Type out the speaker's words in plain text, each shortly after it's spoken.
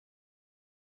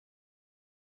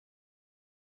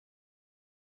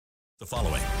The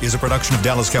following is a production of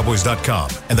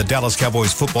DallasCowboys.com and the Dallas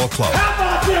Cowboys Football Club. How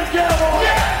about them Cowboys?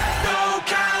 Yeah! Go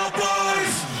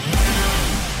Cowboys!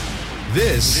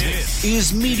 This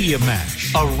is Media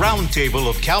Mash, a roundtable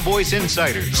of Cowboys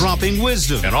insiders dropping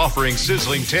wisdom and offering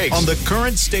sizzling takes on the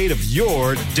current state of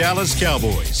your Dallas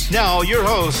Cowboys. Now, your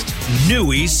host,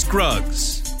 Newy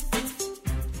Scruggs.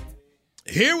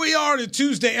 Here we are to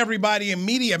Tuesday, everybody, in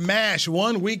Media Mash.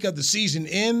 1 week of the season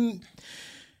in.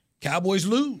 Cowboys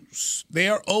lose. They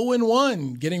are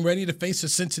 0-1, getting ready to face the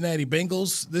Cincinnati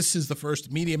Bengals. This is the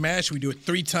first Media Mash. We do it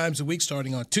 3 times a week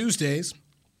starting on Tuesdays.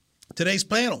 Today's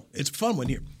panel, it's a fun one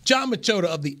here. John Machota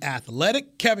of The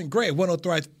Athletic, Kevin Gray of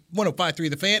 105.3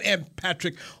 The Fan, and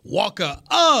Patrick Walker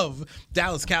of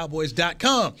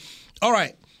DallasCowboys.com. All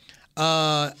right.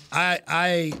 I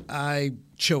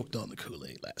choked on the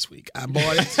Kool-Aid last week. I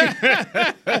bought it.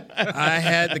 I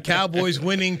had the Cowboys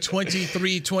winning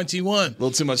 23-21. A little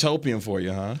too much hopium for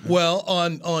you, huh? Well,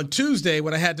 on Tuesday,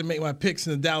 when I had to make my picks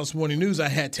in the Dallas Morning News, I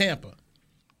had Tampa.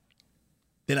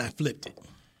 Then I flipped it.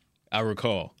 I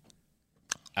recall.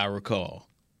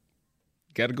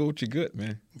 Got to go with your gut,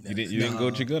 man. You didn't go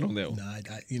with your gut on that one. No,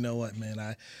 you know what, man?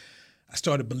 I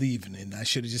started believing it. I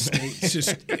should have just stayed. It's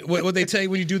just what they tell you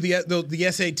when you do the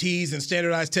SATs and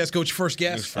standardized tests. Go with your first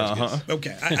guess. Guess.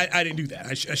 Okay, I didn't do that.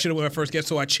 I should have went my first guess,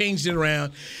 so I changed it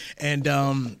around, and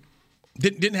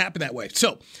didn't happen that way.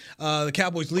 So the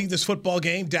Cowboys lead this football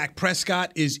game. Dak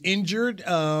Prescott is injured.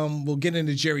 We'll get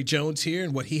into Jerry Jones here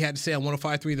and what he had to say on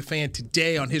 105.3 The Fan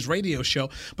today on his radio show.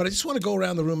 But I just want to go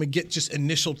around the room and get just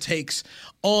initial takes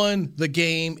on the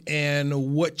game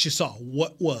and what you saw.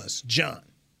 What was John?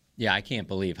 Yeah, I can't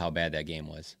believe how bad that game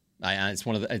was. It's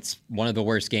one of the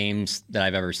worst games that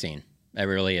I've ever seen. It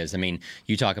really is. I mean,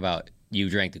 you talk about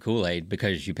you drank the Kool-Aid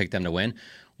because you picked them to win.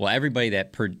 Well, everybody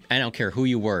I don't care who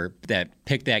you were, that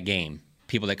picked that game,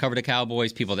 people that cover the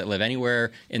Cowboys, people that live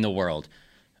anywhere in the world,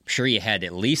 I'm sure you had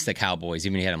at least the Cowboys,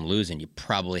 even if you had them losing, you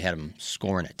probably had them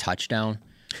scoring a touchdown,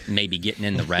 maybe getting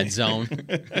in the red zone.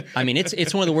 I mean,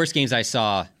 it's one of the worst games I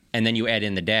saw, and then you add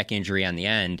in the Dak injury on the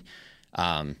end.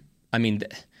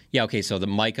 Yeah, okay, so the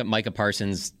Micah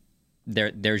Parsons,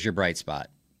 there's your bright spot.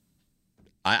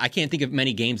 I can't think of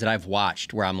many games that I've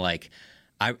watched where I'm like,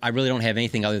 I really don't have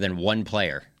anything other than one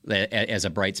player as a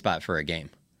bright spot for a game.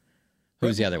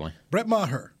 Who's the other one? Brett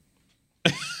Maher.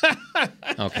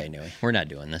 Okay, Newy, we're not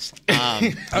doing this.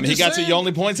 He got to your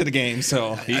only points of the game,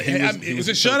 so it's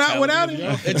a shutout without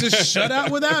him. It's a shutout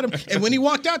without him. And when he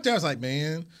walked out there, I was like,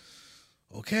 man,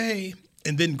 okay.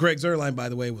 And then Greg Zuerlein, by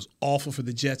the way, was awful for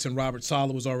the Jets, and Robert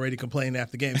Saleh was already complaining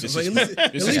after the game. So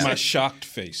This is my shocked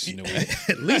face. You know,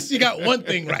 at least you got one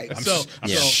thing right. I'm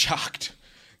shocked.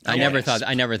 I never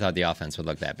thought the offense would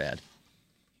look that bad.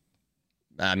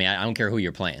 I mean, I don't care who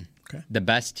you're playing. Okay. The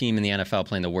best team in the NFL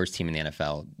playing the worst team in the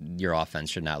NFL, your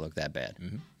offense should not look that bad.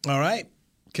 Mm-hmm. All right,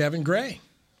 Kevin Gray.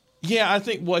 Yeah, I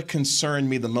think what concerned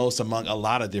me the most among a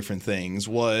lot of different things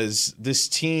was this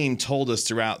team told us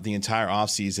throughout the entire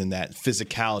offseason that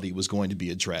physicality was going to be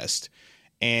addressed.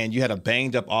 And you had a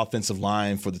banged-up offensive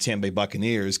line for the Tampa Bay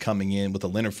Buccaneers coming in with a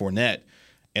Leonard Fournette,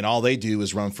 and all they do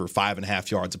is run for 5.5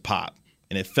 yards a pop.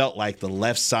 And it felt like the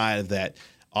left side of that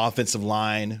offensive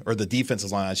line, or the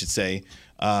defensive line, I should say,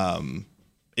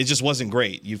 it just wasn't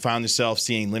great. You found yourself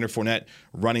seeing Leonard Fournette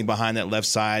running behind that left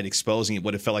side, exposing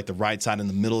what it felt like the right side in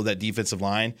the middle of that defensive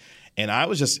line. And I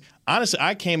was just, honestly,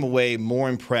 I came away more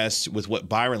impressed with what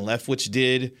Byron Leftwich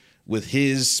did with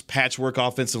his patchwork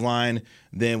offensive line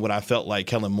than what I felt like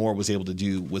Kellen Moore was able to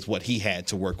do with what he had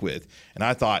to work with. And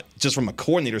I thought, just from a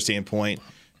coordinator standpoint,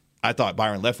 I thought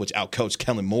Byron Leftwich outcoached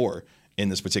Kellen Moore in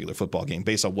this particular football game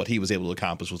based on what he was able to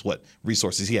accomplish with what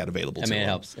resources he had available to him.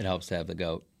 It helps to have the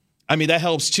GOAT. I mean, that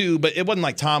helps too, but it wasn't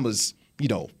like Tom was,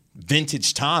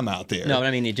 vintage Tom out there. No, but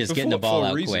I mean, you just getting the ball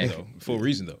out quick. For a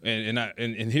reason, though.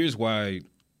 And here's why,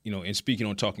 in speaking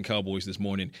on Talking Cowboys this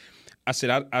morning, I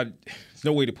said, there's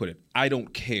no way to put it. I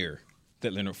don't care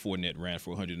that Leonard Fournette ran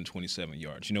for 127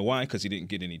 yards. You know why? Because he didn't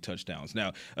get any touchdowns.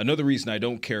 Now, another reason I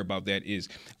don't care about that is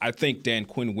I think Dan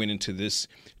Quinn went into this,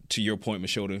 to your point,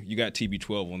 Machota, you got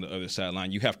TB12 on the other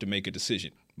sideline. You have to make a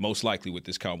decision, most likely with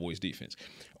this Cowboys defense.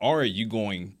 Are you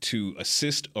going to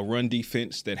assist a run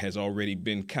defense that has already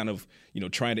been kind of,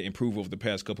 trying to improve over the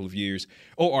past couple of years?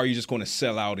 Or are you just going to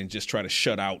sell out and just try to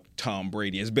shut out Tom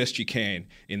Brady as best you can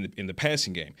in the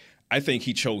passing game? I think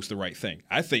he chose the right thing.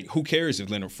 I think who cares if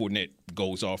Leonard Fournette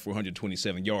goes off for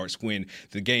 127 yards when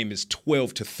the game is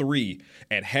 12-3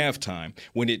 at halftime,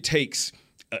 when it takes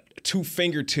two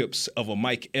fingertips of a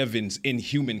Mike Evans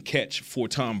inhuman catch for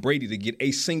Tom Brady to get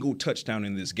a single touchdown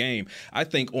in this game. I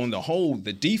think on the whole,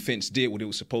 the defense did what it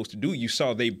was supposed to do. You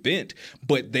saw they bent,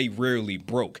 but they rarely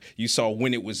broke. You saw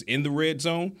when it was in the red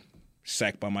zone,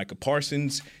 sacked by Micah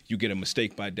Parsons. You get a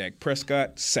mistake by Dak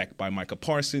Prescott, sacked by Micah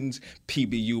Parsons,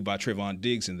 PBU by Trevon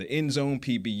Diggs in the end zone,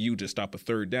 PBU to stop a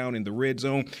third down in the red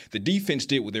zone. The defense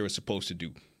did what they were supposed to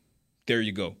do. There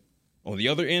you go. On the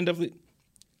other end of it,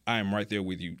 I am right there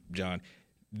with you, John.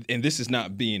 And this is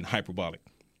not being hyperbolic.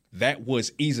 That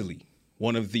was easily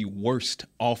one of the worst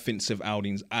offensive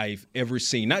outings I've ever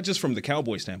seen, not just from the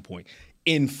Cowboys standpoint,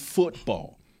 in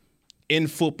football.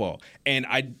 And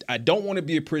I don't want to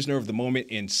be a prisoner of the moment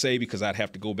and say, because I'd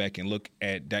have to go back and look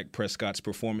at Dak Prescott's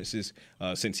performances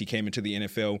since he came into the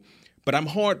NFL, but I'm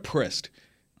hard-pressed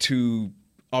to,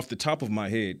 off the top of my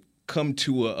head, come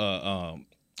to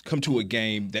a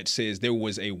game that says there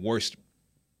was a worse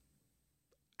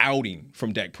outing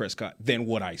from Dak Prescott than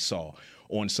what I saw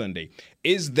on Sunday.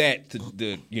 Is that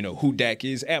the who Dak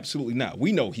is? Absolutely not.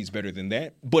 We know he's better than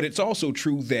that, but it's also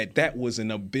true that that was an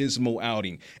abysmal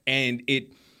outing, and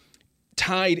it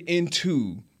tied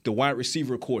into the wide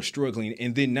receiver core struggling,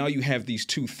 and then now you have these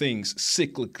two things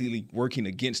cyclically working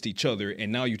against each other,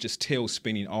 and now you're just tail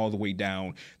spinning all the way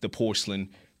down the porcelain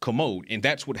commode, and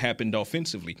that's what happened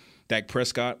offensively. Dak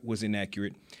Prescott was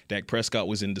inaccurate. Dak Prescott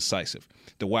was indecisive.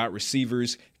 The wide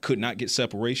receivers could not get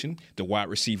separation. The wide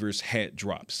receivers had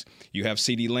drops. You have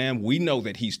CeeDee Lamb. We know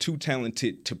that he's too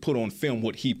talented to put on film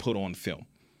what he put on film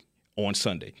on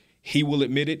Sunday. He will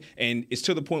admit it, and it's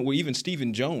to the point where even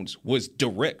Stephen Jones was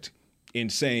direct in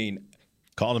saying,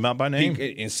 called him out by name,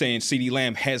 and saying CeeDee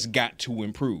Lamb has got to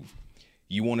improve.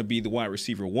 You want to be the wide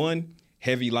receiver one,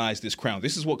 heavy lies this crown.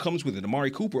 This is what comes with it. Amari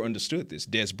Cooper understood this.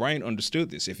 Dez Bryant understood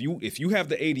this. If you have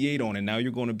the 88 on and now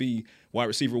you're going to be wide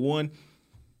receiver one,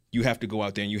 you have to go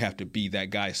out there and you have to be that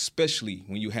guy, especially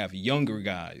when you have younger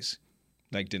guys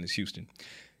like Dennis Houston,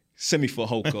 Semi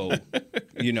Fehoko,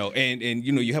 and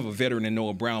you have a veteran in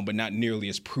Noah Brown, but not nearly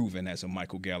as proven as a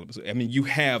Michael Gallup. I mean, you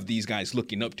have these guys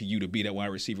looking up to you to be that wide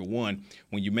receiver one.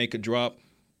 When you make a drop,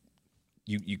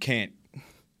 you can't,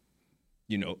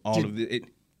 all of it.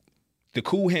 The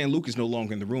cool hand Luke is no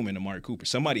longer in the room in Amari Cooper.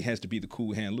 Somebody has to be the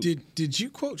cool hand Luke. Did you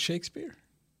quote Shakespeare?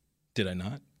 Did I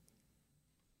not?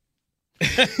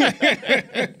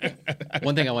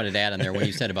 One thing I wanted to add on there when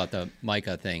you said about the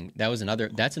Micah thing, that's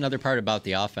another part about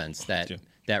the offense that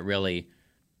really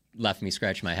left me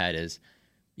scratching my head is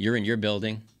you're in your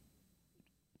building,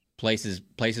 places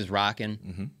rocking.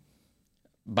 Mm-hmm.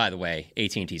 By the way,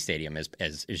 AT&T Stadium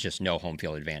is just no home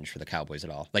field advantage for the Cowboys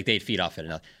at all. Like they'd feed off it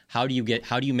enough. How do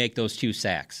you make those two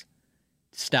sacks?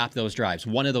 Stop those drives.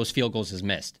 One of those field goals is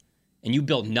missed. And you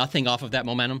build nothing off of that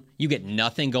momentum. You get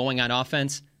nothing going on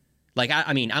offense. Like,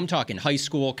 I'm talking high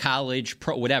school, college,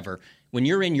 pro, whatever. When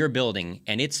you're in your building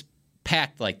and it's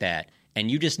packed like that and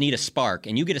you just need a spark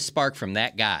and you get a spark from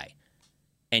that guy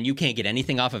and you can't get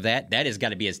anything off of that has got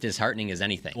to be as disheartening as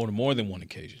anything. On more than one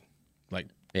occasion.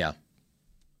 Yeah.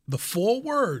 The 4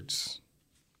 words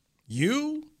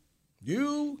you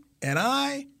and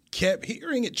I kept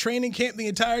hearing at training camp the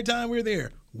entire time we were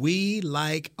there. We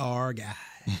like our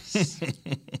guys.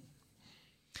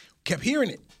 Kept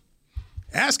hearing it.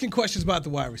 Asking questions about the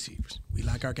wide receivers. We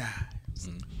like our guys.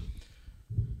 Mm-hmm.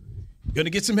 Going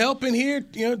to get some help in here,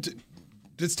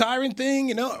 this Tyron thing,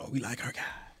 we like our guys.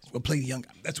 We'll play the young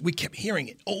guys. We kept hearing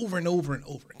it over and over and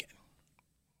over again.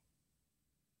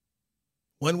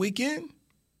 One weekend,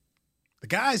 the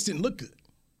guys didn't look good.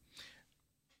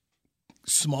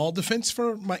 Small defense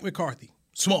for Mike McCarthy.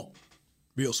 Small.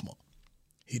 Real small.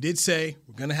 He did say,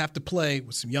 we're going to have to play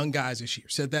with some young guys this year.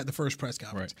 Said that in the first press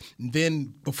conference. Right. And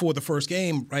then before the first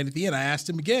game, right at the end, I asked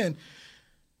him again,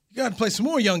 you got to play some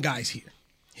more young guys here.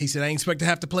 He said, I ain't expect to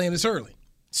have to play in this early.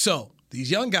 So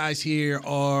these young guys here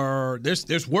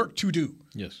there's work to do.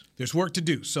 Yes. There's work to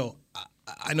do. So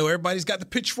I know everybody's got the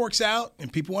pitchforks out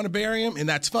and people want to bury them, and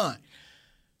that's fine.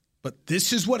 But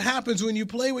this is what happens when you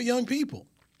play with young people.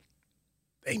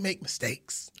 They make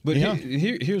mistakes. But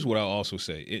here's what I'll also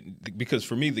say. Because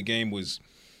for me, the game was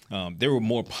there were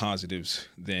more positives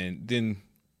than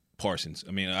Parsons.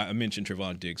 I mean, I mentioned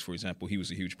Trevon Diggs, for example. He was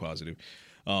a huge positive.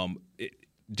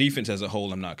 Defense as a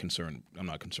whole, I'm not concerned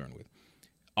with.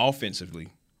 Offensively,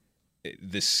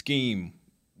 the scheme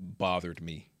bothered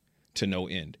me to no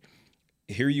end.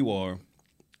 Here you are.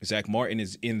 Zach Martin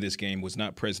is in this game, was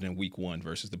not present in week 1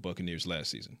 versus the Buccaneers last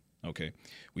season. Okay,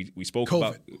 we spoke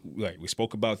COVID. we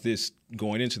spoke about this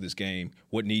going into this game.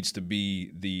 What needs to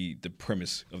be the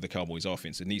premise of the Cowboys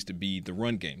offense? It needs to be the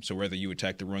run game. So whether you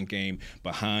attack the run game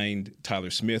behind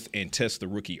Tyler Smith and test the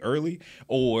rookie early,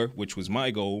 or, which was my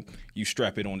goal, you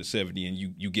strap it on the 70 and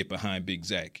you get behind Big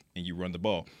Zach and you run the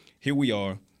ball. Here we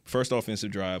are, first offensive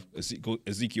drive,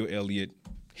 Ezekiel Elliott,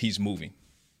 he's moving.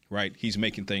 Right, he's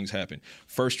making things happen.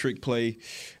 First trick play,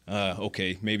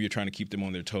 okay, maybe you're trying to keep them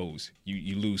on their toes.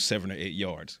 You lose 7 or 8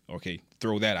 yards. Okay,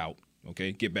 throw that out.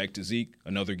 Okay, get back to Zeke,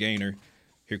 another gainer.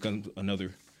 Here comes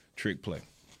another trick play.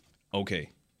 Okay,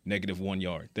 -1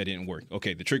 yard. That didn't work.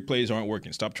 Okay, the trick plays aren't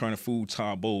working. Stop trying to fool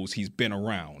Todd Bowles. He's been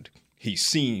around. He's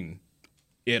seen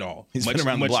it all. He's been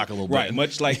around the block a little bit. Right,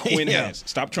 much like Quinn has.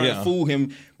 Stop trying to fool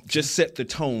him. Just set the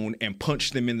tone and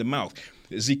punch them in the mouth.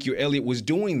 Ezekiel Elliott was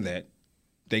doing that.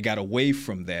 They got away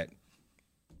from that.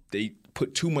 They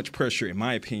put too much pressure, in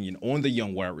my opinion, on the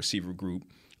young wide receiver group,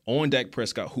 on Dak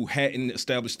Prescott, who hadn't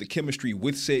established the chemistry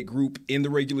with said group in the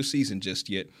regular season just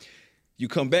yet. You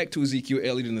come back to Ezekiel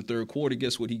Elliott in the third quarter,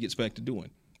 guess what he gets back to doing?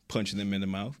 Punching them in the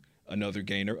mouth, another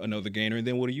gainer, and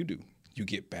then what do? You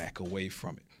get back away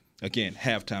from it. Again,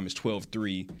 halftime is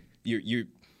 12-3.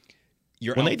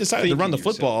 You're when they decided to run the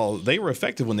yourself. football, they were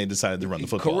effective when they decided to run the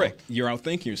football. Correct. You're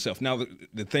outthinking yourself. Now,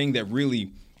 the thing that really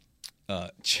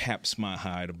chaps my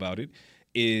hide about it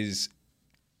is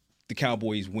the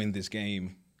Cowboys win this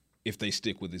game if they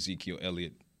stick with Ezekiel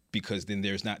Elliott, because then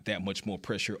there's not that much more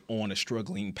pressure on a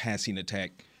struggling passing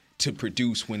attack to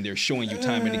produce when they're showing you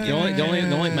time and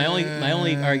again. My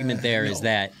only argument there is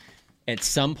that at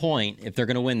some point, if they're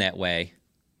going to win that way,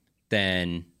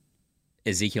 then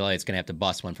Ezekiel Elliott's going to have to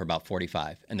bust one for about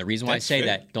 45. And the reason why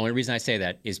the only reason I say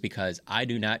that is because I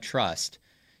do not trust,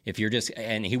 if you're just,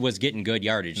 and he was getting good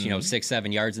yardage,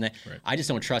 6-7 yards in that. Right. I just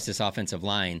don't trust this offensive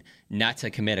line not to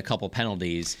commit a couple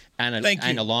penalties and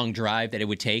a long drive that it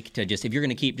would take to just, if you're going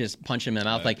to keep just punching them in the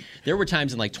mouth. Like there were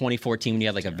times in like 2014 when you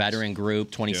had like a veteran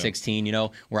group, 2016,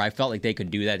 where I felt like they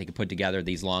could do that. They could put together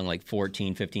these long, like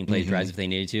 14, 15 play drives if they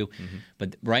needed to. Mm-hmm.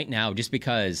 But right now, just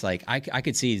because like I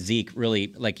could see Zeke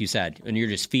really, like you said, and you're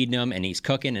just feeding him and he's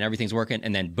cooking and everything's working,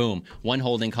 and then boom, one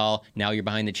holding call, now you're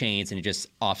behind the chains and it just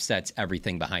offsets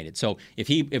everything behind it. So if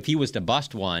he was to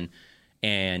bust one,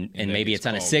 and maybe it's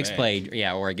on a 6-play,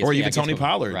 or it gets, or even Tony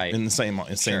Pollard right. in the same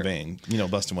vein,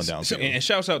 busting one down. So, and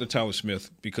shouts out to Tyler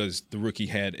Smith, because the rookie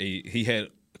had a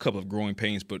couple of growing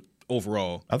pains, but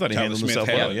overall, I thought he handled himself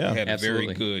well. Yeah, he had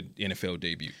absolutely. a very good NFL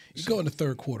debut. You go in the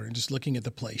third quarter and just looking at the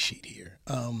play sheet here.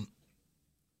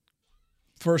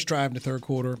 First drive in the third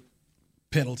quarter,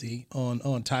 penalty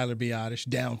on Tyler Biadasz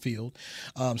downfield.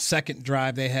 Second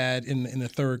drive they had in the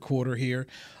third quarter here.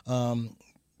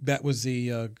 That was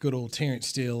the good old Terrence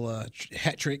Steele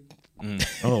hat trick.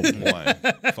 Oh boy!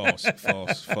 False. It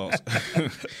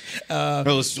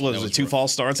was 2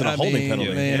 false starts and a holding penalty.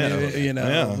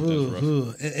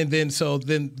 And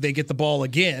then they get the ball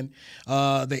again.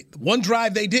 One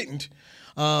drive they didn't.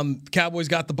 Cowboys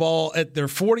got the ball at their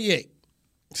 48.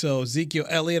 So Ezekiel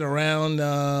Elliott around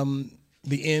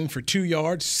the end for 2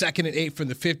 yards. 2nd and 8 from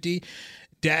the 50.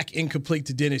 Dak incomplete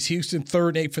to Dennis Houston, 3rd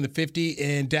and 8 from the 50,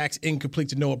 and Dak's incomplete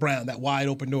to Noah Brown, that wide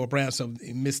open Noah Brown. So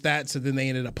he missed that, so then they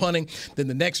ended up punting. Then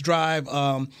the next drive,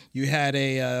 you had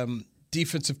a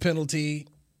defensive penalty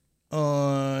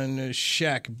on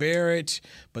Shaq Barrett,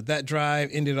 but that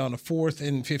drive ended on a 4th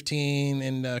and 15,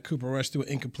 and Cooper Rush threw an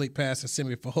incomplete pass to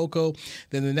Simi Fehoko.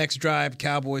 Then the next drive,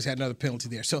 Cowboys had another penalty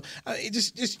there. So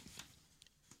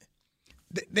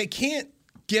they can't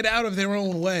get out of their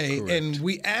own way. Correct. And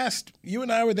we asked, you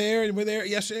and I were there, and we're there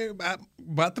yesterday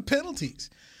about the penalties.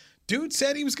 Dude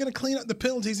said he was going to clean up the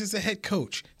penalties as a head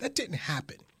coach. That didn't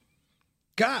happen.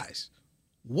 Guys,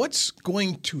 what's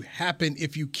going to happen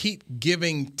if you keep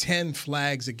giving 10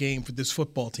 flags a game for this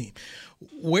football team?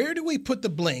 Where do we put the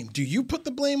blame? Do you put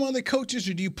the blame on the coaches,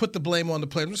 or do you put the blame on the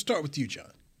players? Let's start with you,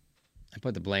 John. I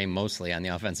put the blame mostly on the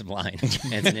offensive line.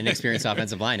 It's an inexperienced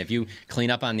offensive line. If you clean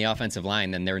up on the offensive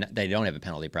line, then they don't have a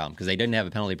penalty problem, because they didn't have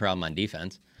a penalty problem on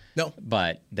defense. No.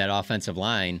 But that offensive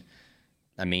line,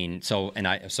 so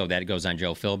that goes on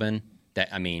Joe Philbin.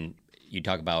 You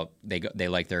talk about they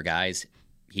like their guys.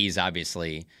 He's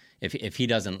obviously, if he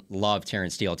doesn't love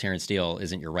Terrence Steele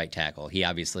isn't your right tackle. He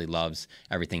obviously loves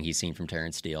everything he's seen from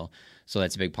Terrence Steele. So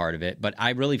that's a big part of it. But I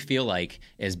really feel like,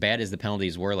 as bad as the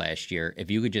penalties were last year, if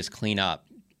you could just clean up,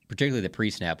 particularly the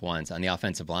pre-snap ones on the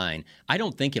offensive line, I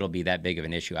don't think it'll be that big of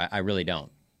an issue. I really don't.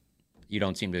 You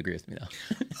don't seem to agree with me,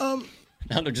 though.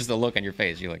 Not just the look on your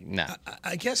face. You're like, nah.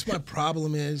 I guess my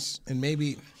problem is, and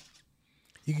maybe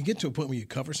you can get to a point where you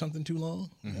cover something too long.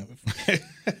 Mm-hmm.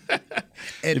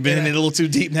 And, You've been in it a little too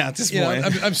deep now at this point.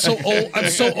 I'm so old. I'm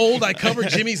so old. I covered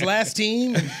Jimmy's last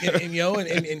team,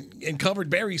 and covered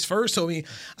Barry's first. So I mean,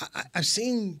 I've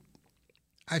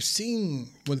seen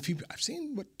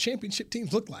what championship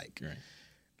teams look like, Right.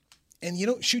 and you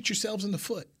don't shoot yourselves in the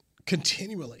foot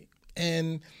continually.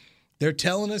 And they're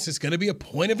telling us it's going to be a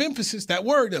point of emphasis. That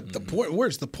word, the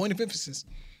point of emphasis,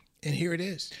 and here it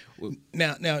is.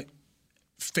 Now,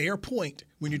 fair point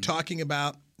when you're talking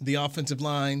about the offensive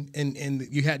line and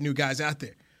you had new guys out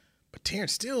there. But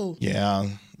Terrence Steele,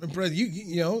 brother,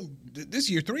 you know, this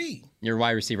is year 3. Your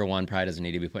wide receiver 1 probably doesn't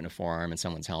need to be putting a forearm in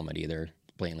someone's helmet either.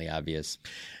 Blatantly obvious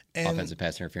offensive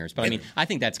pass interference. But I mean, I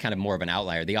think that's kind of more of an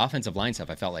outlier. The offensive line stuff,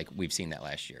 I felt like we've seen that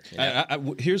last year. You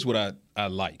know? Here's what I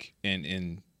like,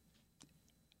 and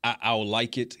I'll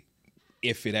like it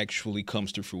if it actually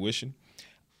comes to fruition.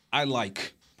 I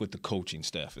like what the coaching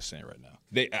staff is saying right now.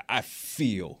 I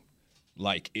feel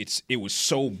like it was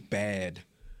so bad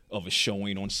of a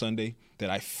showing on Sunday that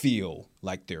I feel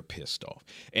like they're pissed off.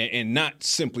 And not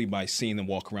simply by seeing them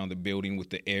walk around the building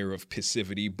with the air of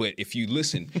passivity, but if you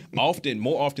listen,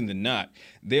 more often than not,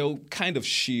 they'll kind of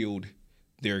shield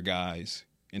their guys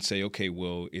and say, okay,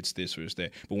 well, it's this or it's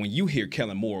that. But when you hear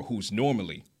Kellen Moore, who's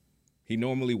normally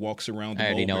walks around the I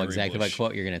already know mulberry exactly bush, what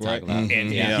quote you're going to talk right? about.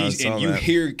 And you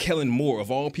hear Kellen Moore, of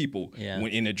all people, when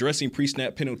in addressing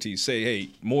pre-snap penalties, say, hey,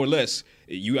 more or less,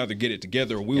 you either get it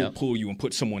together or we'll pull you and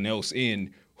put someone else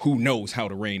in who knows how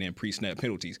to rein in pre-snap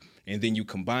penalties. And then you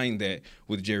combine that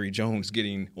with Jerry Jones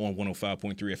getting on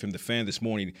 105.3 FM The Fan this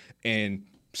morning and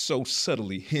so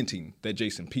subtly hinting that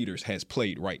Jason Peters has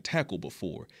played right tackle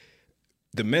before.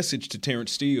 The message to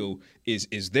Terrence Steele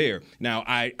is there. Now,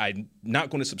 I'm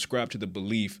not going to subscribe to the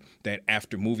belief that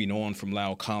after moving on from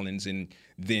La'el Collins and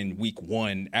then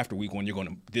after week one, you're going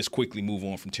to this quickly move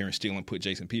on from Terrence Steele and put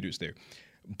Jason Peters there.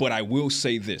 But I will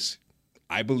say this.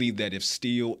 I believe that if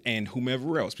Steele and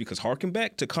whomever else, because harken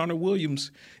back to Connor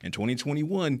Williams in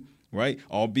 2021, right?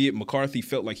 Albeit McCarthy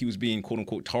felt like he was being, quote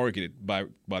unquote, targeted by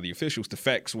the officials. The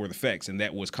facts were the facts, and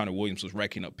that was Connor Williams was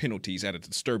racking up penalties at a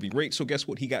disturbing rate. So guess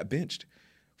what? He got benched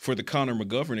for the Connor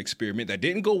McGovern experiment. That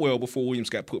didn't go well before Williams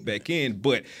got put back in.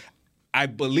 But I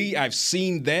believe I've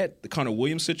seen that, the Connor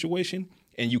Williams situation,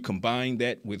 and you combine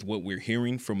that with what we're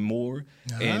hearing from Moore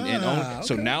and on. Okay.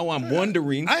 So now I'm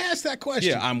wondering. I asked that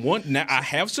question. Yeah, now I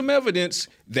have some evidence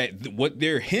that what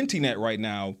they're hinting at right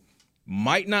now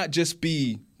might not just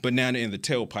be banana in the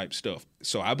tailpipe stuff.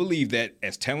 So I believe that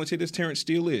as talented as Terrence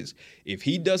Steele is, if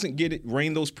he doesn't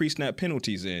rein those pre-snap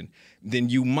penalties in, then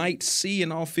you might see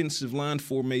an offensive line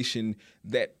formation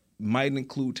that might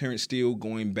include Terrence Steele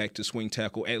going back to swing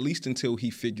tackle, at least until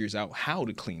he figures out how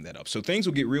to clean that up. So things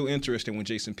will get real interesting when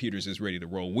Jason Peters is ready to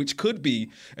roll, which could be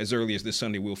as early as this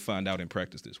Sunday. We'll find out in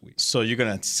practice this week. So you're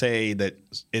going to say that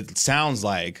it sounds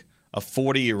like a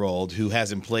 40-year-old who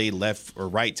hasn't played left or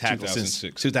right tackle since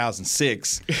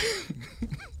 2006.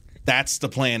 That's the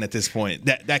plan at this point.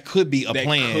 That could be a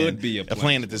plan. Could be a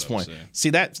plan at this point. See,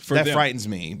 that frightens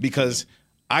me because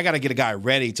I got to get a guy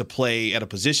ready to play at a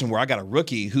position where I got a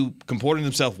rookie who comported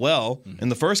himself well in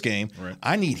the first game. Right.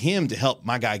 I need him to help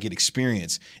my guy get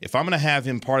experience. If I'm going to have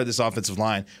him part of this offensive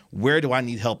line, where do I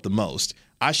need help the most?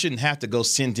 I shouldn't have to go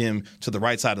send him to the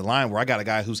right side of the line where I got a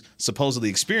guy who's supposedly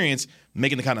experienced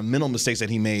making the kind of mental mistakes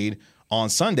that he made on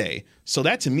Sunday. So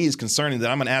that to me is concerning that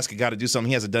I'm going to ask a guy to do something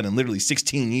he hasn't done in literally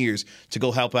 16 years to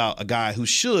go help out a guy who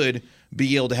should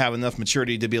be able to have enough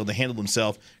maturity to be able to handle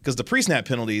himself, because the pre-snap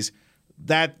penalties,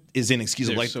 that is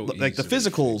inexcusable. Like the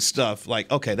physical stuff,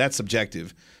 like, okay, that's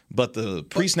subjective. But the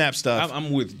pre-snap stuff.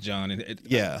 I'm with John.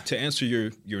 To answer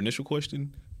your initial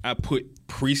question, I put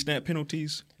pre-snap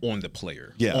penalties on the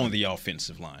player, on the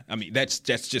offensive line. I mean, that's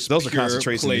just those pure are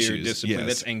concentration player issues. discipline. Yes.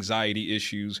 That's anxiety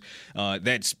issues.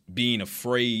 That's being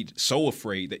so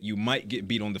afraid that you might get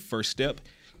beat on the first step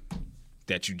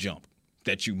that you jump,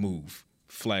 that you move.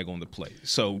 Flag on the play.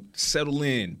 So settle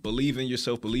in, believe in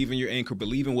yourself, believe in your anchor,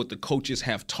 believe in what the coaches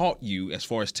have taught you as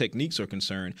far as techniques are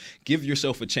concerned. Give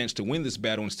yourself a chance to win this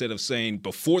battle instead of saying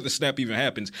before the snap even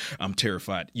happens, I'm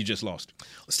terrified. You just lost.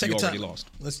 Let's take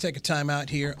a time out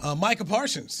here. Micah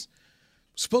Parsons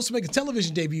supposed to make a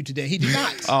television debut today. He did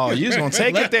not. Oh, you was going to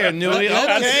take it there, Newey.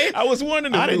 Okay. I was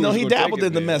wondering. I didn't know he dabbled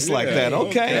in the mess like that.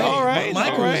 Okay. All right.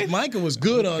 Micah was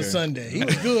good on Sunday. He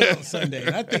was good on Sunday.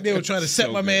 And I think they were trying to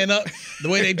set my man up the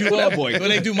way they do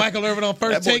Michael Irvin on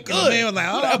First Take. And the man was like,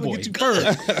 I'm going to get you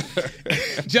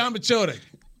first. John Machota,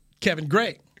 Kevin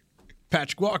Gray,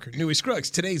 Patrick Walker, Newey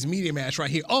Scruggs. Today's Media Mash right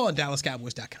here on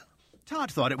DallasCowboys.com. Todd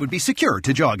thought it would be secure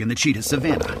to jog in the cheetah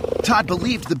savanna. Todd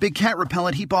believed the big cat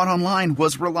repellent he bought online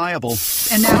was reliable.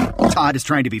 And now, Todd is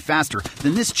trying to be faster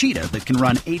than this cheetah that can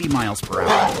run 80 miles per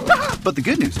hour. But the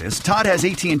good news is, Todd has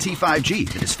AT&T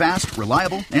 5G that is fast,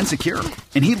 reliable, and secure.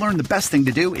 And he learned the best thing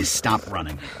to do is stop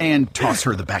running and toss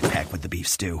her the backpack with the beef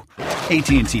stew.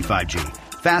 AT&T 5G.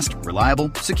 Fast, reliable,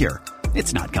 secure.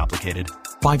 It's not complicated.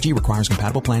 5G requires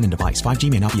compatible plan and device.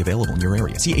 5G may not be available in your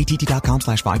area. See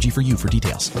att.com/5G for you for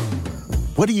details.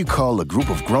 What do you call a group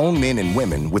of grown men and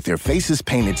women with their faces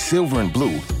painted silver and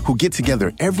blue who get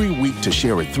together every week to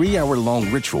share a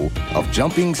 3-hour-long ritual of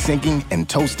jumping, singing, and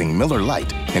toasting Miller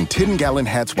Lite and 10-gallon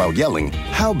hats while yelling,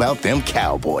 "How about them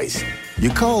Cowboys?"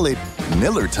 You call it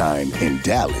Miller Time in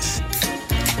Dallas.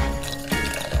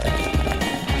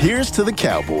 Here's to the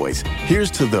Cowboys. Here's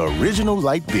to the original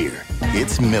light beer.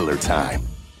 It's Miller Time.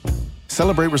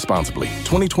 Celebrate responsibly.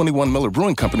 2021 Miller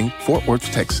Brewing Company, Fort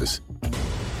Worth, Texas.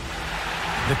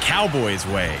 The Cowboys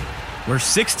way, where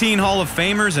 16 Hall of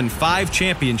Famers and 5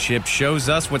 championships shows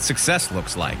us what success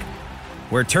looks like.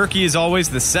 Where turkey is always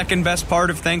the second best part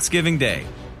of Thanksgiving Day.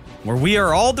 Where we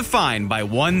are all defined by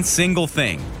one single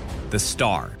thing, the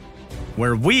star.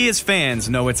 Where we as fans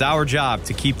know it's our job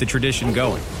to keep the tradition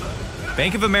going.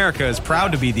 Bank of America is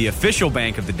proud to be the official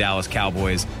bank of the Dallas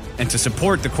Cowboys and to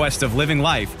support the quest of living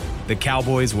life the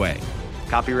Cowboys way.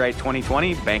 Copyright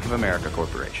 2020, Bank of America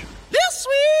Corporation. This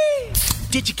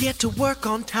sweet! Did you get to work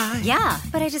on time? Yeah,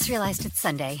 but I just realized it's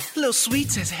Sunday. Little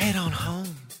Sweet says head on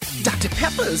home. Dr.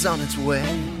 Pepper's on its way.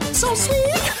 So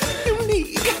sweet,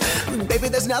 unique. Baby,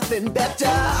 there's nothing better.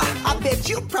 I bet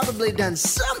you've probably done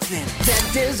something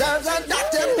that deserves a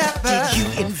Dr. Pepper. Did you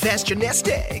invest your nest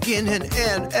egg in an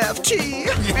NFT?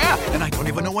 Yeah, and I don't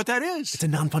even know what that is. It's a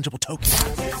non-fungible token.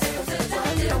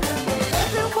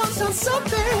 Everyone's done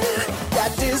something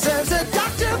that deserves a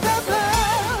Dr. Pepper.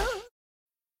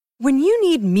 When you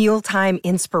need mealtime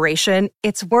inspiration,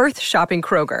 it's worth shopping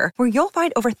Kroger, where you'll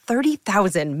find over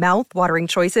 30,000 mouth-watering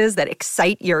choices that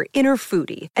excite your inner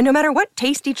foodie. And no matter what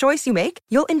tasty choice you make,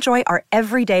 you'll enjoy our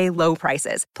everyday low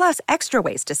prices, plus extra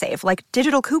ways to save, like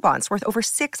digital coupons worth over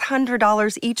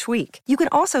 $600 each week. You can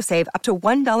also save up to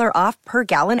 $1 off per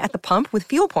gallon at the pump with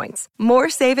fuel points. More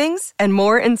savings and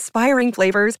more inspiring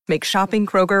flavors make shopping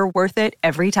Kroger worth it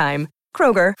every time.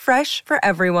 Kroger, fresh for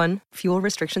everyone. Fuel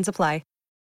restrictions apply.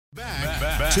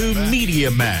 Back to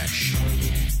Media Mash.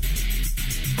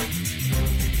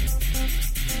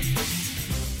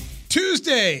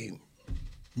 Tuesday,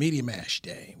 Media Mash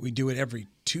Day. We do it every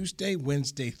Tuesday,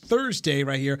 Wednesday, Thursday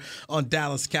right here on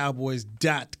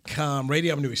DallasCowboys.com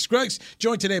radio. I'm Newy Scruggs,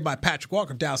 joined today by Patrick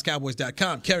Walker of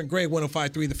DallasCowboys.com, Kevin Gray,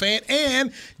 105.3 The Fan,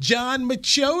 and John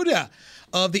Machota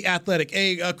of The Athletic.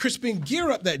 Hey, Crispin,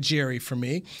 gear up that Jerry for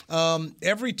me.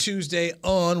 Every Tuesday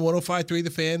on 105.3 The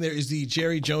Fan, there is the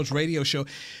Jerry Jones radio show.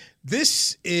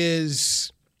 This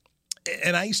is,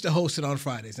 and I used to host it on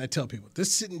Fridays, and I tell people,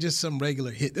 this isn't just some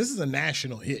regular hit. This is a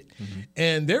national hit. Mm-hmm.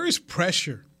 And there is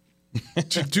pressure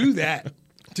to do that,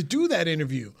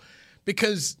 interview,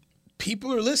 because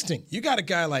people are listening. You got a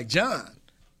guy like John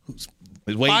who's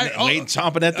waiting,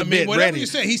 chomping at the bit, whatever ready. You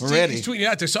say, he's ready. tweeting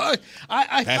out there. So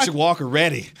Patrick Walker,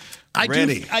 ready.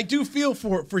 I do feel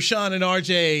for Sean and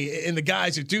RJ and the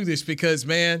guys who do this because,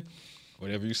 man,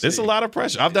 whatever you say. It's a lot of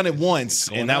pressure. I've done it once,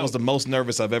 and that was the most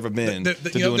nervous I've ever been.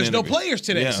 There's no players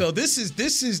today, so this is.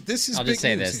 I'll just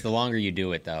say this: the longer you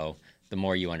do it, though, the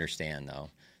more you understand, though,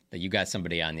 that you got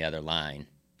somebody on the other line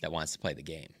that wants to play the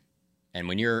game. And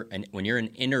when you're an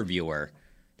interviewer,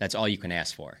 that's all you can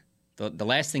ask for. The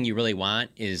last thing you really want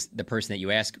is the person that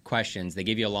you ask questions, they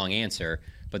give you a long answer,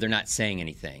 but they're not saying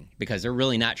anything because they're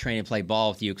really not trying to play ball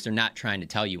with you because they're not trying to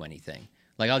tell you anything.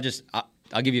 Like I'm just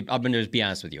be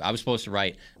honest with you. I was supposed to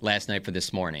write last night for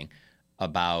This Morning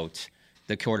about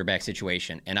the quarterback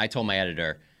situation, and I told my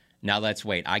editor, now let's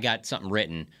wait. I got something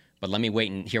written, but let me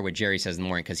wait and hear what Jerry says in the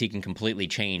morning because he can completely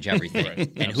change everything.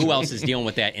 Right. And who else is dealing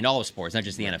with that in all of sports, not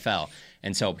just the NFL?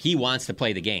 And so he wants to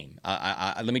play the game.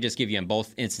 Let me just give you in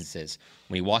both instances.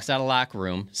 When he walks out of the locker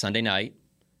room Sunday night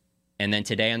and then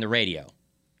today on the radio,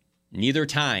 neither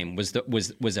time was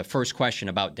a first question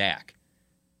about Dak.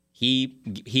 He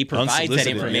provides that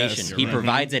information. Yes, he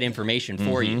provides that information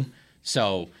for you.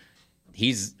 So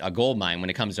he's a gold mine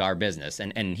when it comes to our business,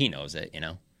 and he knows it, you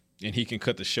know. And he can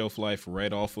cut the shelf life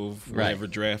right off of whatever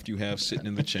draft you have sitting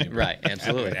in the chamber. Right,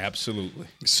 absolutely. Absolutely.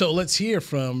 So let's hear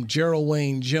from Gerald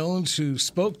Wayne Jones, who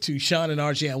spoke to Sean and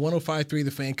RJ on 105.3 The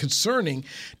Fan concerning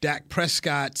Dak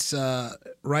Prescott's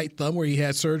right thumb where he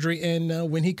had surgery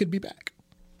and when he could be back.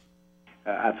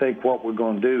 I think what we're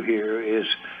going to do here is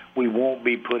we won't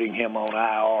be putting him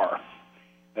on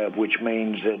IR, which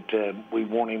means that we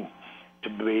want him to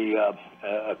be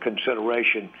a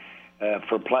consideration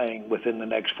for playing within the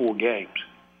next 4 games.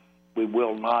 We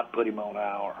will not put him on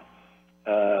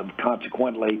IR.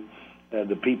 Consequently,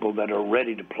 the people that are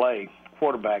ready to play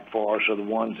quarterback for us are the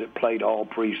ones that played all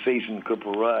preseason,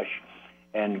 Cooper Rush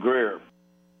and Greer.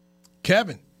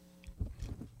 Kevin,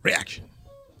 reaction.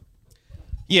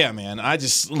 Yeah, man. I've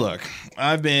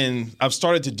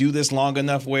started to do this long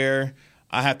enough where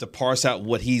I have to parse out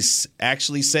what he's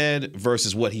actually said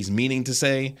versus what he's meaning to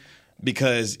say.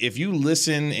 Because if you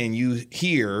listen and you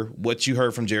hear what you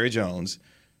heard from Jerry Jones,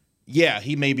 yeah,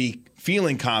 he may be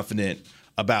feeling confident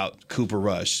about Cooper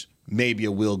Rush, maybe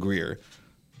a Will Greer,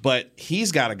 but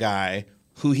he's got a guy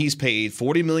who he's paid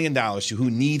 $40 million to, who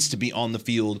needs to be on the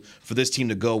field for this team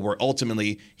to go where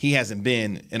ultimately he hasn't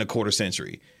been in a quarter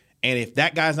century. And if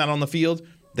that guy's not on the field,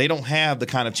 they don't have the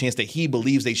kind of chance that he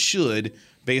believes they should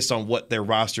based on what their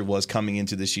roster was coming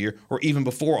into this year or even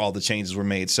before all the changes were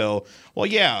made. So, well,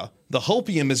 yeah, the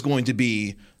hopium is going to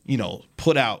be,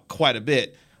 put out quite a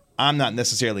bit. I'm not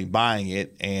necessarily buying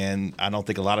it, and I don't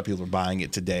think a lot of people are buying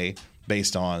it today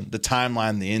based on the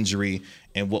timeline, the injury,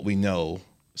 and what we know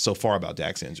so far about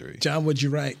Dak's injury. John, what'd you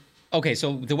write? Okay,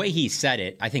 so the way he said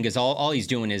it, I think is all he's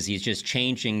doing is he's just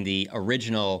changing the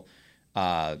original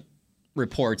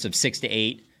reports of 6 to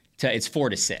 8 to it's 4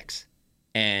 to 6.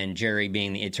 And Jerry,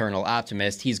 being the eternal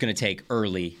optimist, he's going to take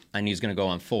early and he's going to go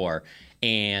on 4.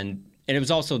 And it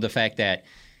was also the fact that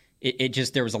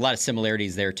there was a lot of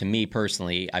similarities there to me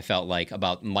personally, I felt like,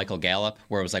 about Michael Gallup,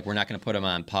 where it was like, we're not going to put him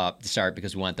on PUP to start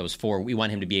because we want those 4. We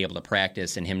want him to be able to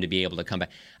practice and him to be able to come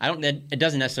back. It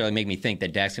doesn't necessarily make me think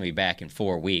that Dak's going to be back in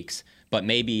 4 weeks, but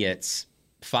maybe it's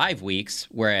 5 weeks,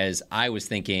 whereas I was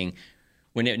thinking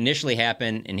when it initially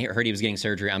happened and heard he was getting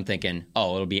surgery, I'm thinking,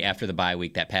 it'll be after the bye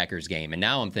week, that Packers game. And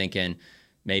now I'm thinking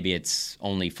maybe it's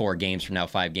only 4 games from now,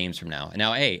 5 games from now. And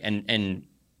now, and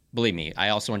believe me, I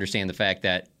also understand the fact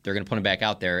that they're going to put him back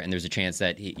out there, and there's a chance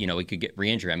that he could get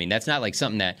re-injured. I mean, that's not like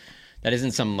something that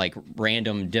isn't some like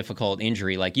random difficult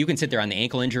injury. Like you can sit there on the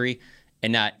ankle injury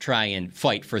and not try and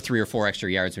fight for 3 or 4 extra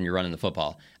yards when you're running the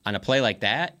football. On a play like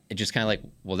that, it's just kind of like,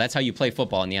 well, that's how you play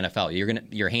football in the NFL.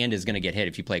 Your hand is going to get hit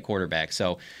if you play quarterback.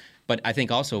 So, but I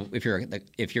think also if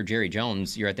you're Jerry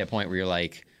Jones, you're at that point where you're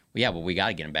like, we got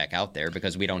to get him back out there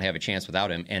because we don't have a chance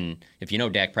without him. And if you know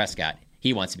Dak Prescott,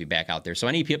 he wants to be back out there. So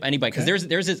anybody, because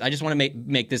there's this. I just want to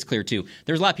make this clear too.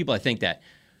 There's a lot of people that think that,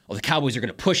 the Cowboys are going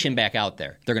to push him back out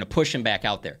there. They're going to push him back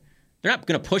out there. They're not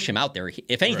going to push him out there.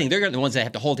 If anything, they're the ones that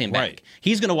have to hold him back.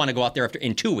 He's going to want to go out there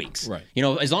in 2 weeks. Right.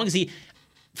 As long as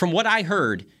from what I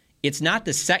heard, it's not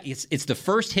it's the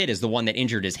first hit is the one that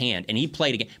injured his hand, and he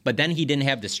played again. But then he didn't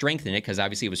have the strength in it because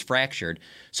obviously it was fractured,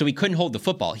 so he couldn't hold the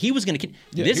football. He was going to.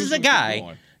 This is a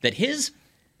guy that his.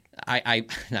 I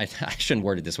shouldn't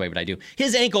word it this way, but I do.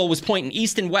 His ankle was pointing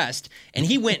east and west, and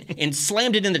he went and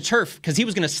slammed it in the turf because he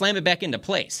was going to slam it back into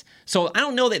place. So I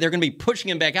don't know that they're going to be pushing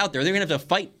him back out there. They're going to have to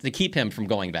fight to keep him from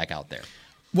going back out there.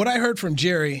 What I heard from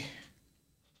Jerry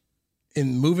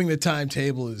in moving the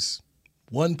timetable is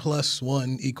 1 +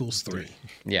 1 = 3.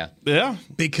 Yeah. Yeah.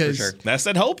 Because sure. That's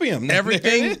that hopium.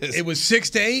 Everything, it was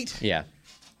 6 to 8. Yeah.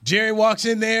 Jerry walks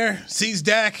in there, sees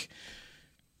Dak,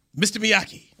 Mr.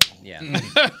 Miyake. Yeah.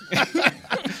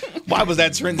 Why was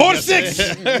that trending? 4 to 6.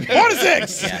 4 to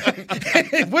 6.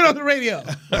 Yeah. Went on the radio.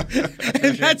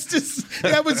 And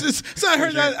that was just. So I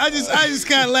heard that. I just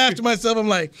kind of laughed to myself. I'm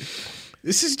like,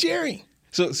 this is Jerry.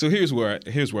 So here's where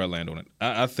I land on it.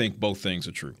 I think both things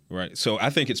are true, right? So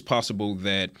I think it's possible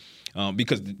that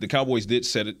because the Cowboys did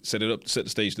set the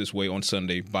stage this way on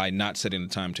Sunday by not setting the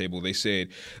timetable. They said,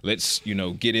 let's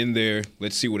get in there,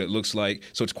 let's see what it looks like.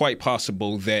 So it's quite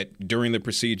possible that during the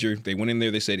procedure they went in there,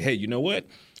 they said, hey, you know what?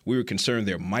 We were concerned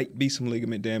there might be some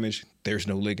ligament damage. There's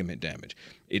no ligament damage.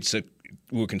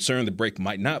 We were concerned the break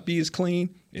might not be as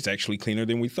clean. It's actually cleaner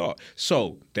than we thought.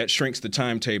 So that shrinks the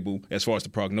timetable as far as the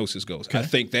prognosis goes. Okay. I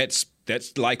think that's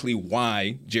likely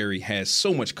why Jerry has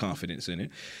so much confidence in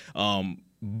it.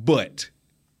 But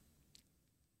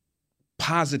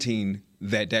positing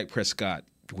that Dak Prescott,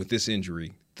 with this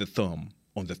injury, the thumb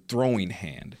on the throwing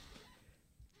hand,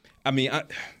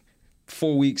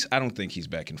 4 weeks, I don't think he's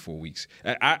back in 4 weeks.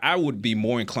 I would be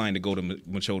more inclined to go to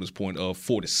Machoda's point of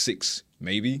 4 to 6,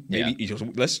 maybe. Yeah.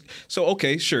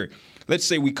 Okay, sure. Let's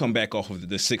say we come back off of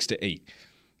the 6 to 8.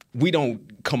 We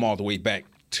don't come all the way back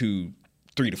to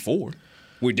 3 to 4.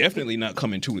 We're definitely not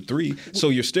coming 2 to 3. So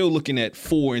you're still looking at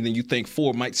 4, and then you think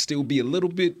 4 might still be a little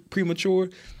bit premature.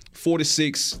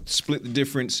 4-6, split the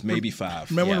difference, maybe 5.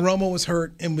 Remember when Romo was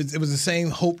hurt and it was the same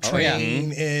hope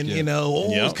train and,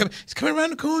 it's coming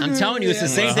around the corner. I'm telling you, it's the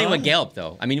same thing with Gallup,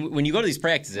 though. I mean, when you go to these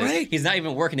practices, he's not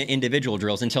even working at individual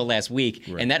drills until last week,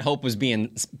 and that hope was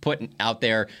being put out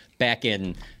there back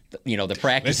in the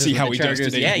practices. Let's see how he does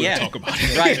today. We'll talk about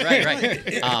it.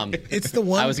 Right. It's the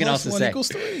 1 I was plus 1 say, equals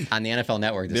 3. On the NFL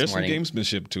Network this morning. There's some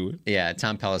gamesmanship to it. Yeah,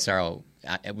 Tom Pelissero.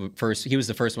 He was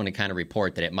the first one to kind of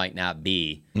report that it might not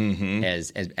be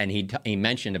as and he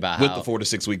mentioned about with how the 4 to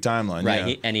 6 week timeline,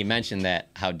 right? And he mentioned that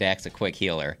how Dak's a quick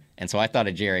healer, and so I thought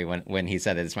of Jerry when he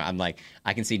said it. I'm like,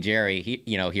 I can see Jerry,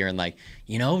 hearing like,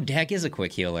 Dak is a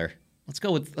quick healer.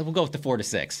 We'll go with the 4 to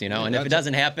 6, and if it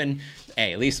doesn't happen,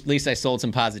 hey, at least I sold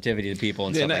some positivity to people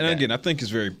and stuff like that. And again, I think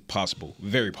it's very possible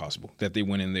that they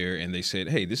went in there and they said,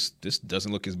 hey, this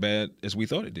doesn't look as bad as we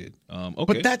thought it did. Okay.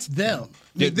 But that's them.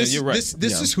 You're right.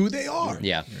 This is who they are.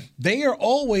 Yeah. They are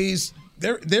always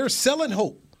they're selling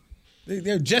hope.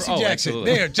 They're Jesse Jackson.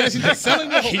 Absolutely. They are Jesse Jackson selling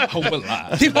the hope. Keep hope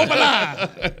alive. Keep hope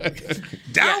alive.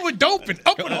 Down with dope and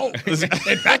up with hope.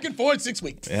 And back and forth 6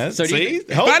 weeks. Yeah, so buy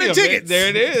the tickets. There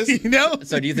it is.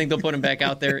 So do you think they'll put him back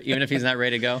out there even if he's not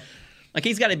ready to go? Like,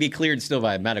 he's got to be cleared still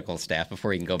by medical staff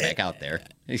before he can go back out there.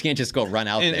 He can't just go run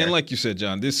out there. And like you said,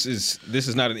 John, this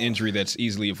is not an injury that's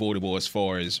easily avoidable as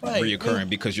far as reoccurring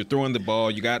because you're throwing the ball,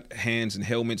 you got hands and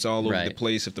helmets all over the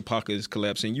place. If the pocket is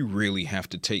collapsing, you really have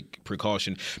to take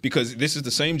precaution because this is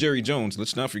the same Jerry Jones.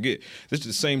 Let's not forget, this is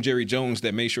the same Jerry Jones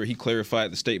that made sure he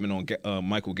clarified the statement on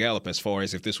Michael Gallup as far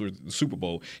as if this were the Super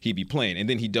Bowl, he'd be playing. And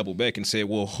then he doubled back and said,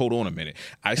 well, hold on a minute.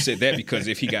 I said that because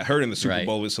if he got hurt in the Super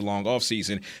Bowl, it's a long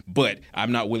offseason, but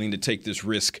I'm not willing to take this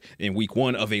risk in week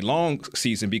 1 of a long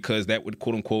season because that would,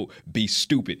 quote unquote, be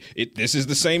stupid. This is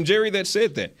the same Jerry that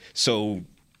said that. So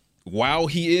while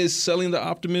he is selling the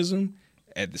optimism,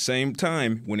 at the same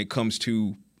time, when it comes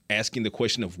to asking the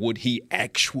question of would he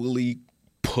actually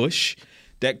push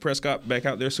Dak Prescott back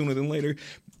out there sooner than later,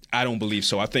 I don't believe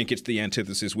so. I think it's the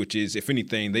antithesis, which is, if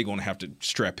anything, they're going to have to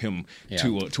strap him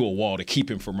to a wall to keep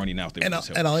him from running out there.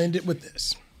 And I'll end it with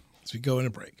this as we go in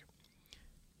a break.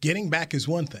 Getting back is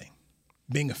one thing.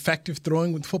 Being effective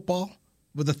throwing with football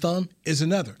with a thumb is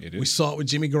another. We saw it with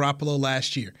Jimmy Garoppolo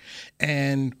last year.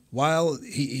 And while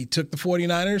he took the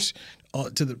 49ers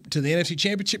to the NFC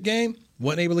Championship game,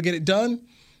 wasn't able to get it done,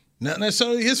 not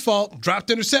necessarily his fault. Dropped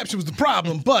interception was the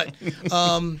problem. But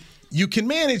you can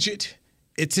manage it.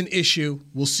 It's an issue.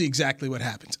 We'll see exactly what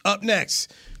happens. Up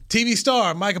next, TV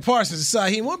star Micah Parsons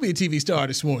decided he won't be a TV star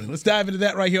this morning. Let's dive into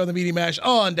that right here on the Media Mash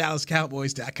on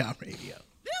DallasCowboys.com radio.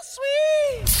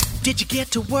 Did you get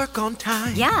to work on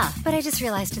time? Yeah, but I just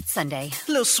realized it's Sunday.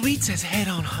 Little Sweet says head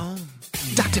on home.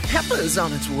 Dr. Pepper's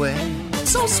on its way.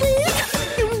 So sweet,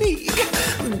 unique.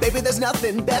 Baby, there's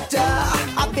nothing better.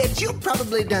 I bet you've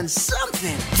probably done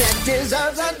something that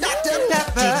deserves a Dr.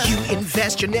 Pepper. Did you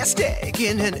invest your nest egg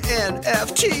in an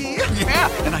NFT? Yeah,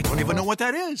 and I don't even know what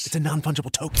that is. It's a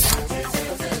non-fungible token.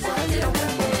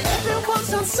 Everyone's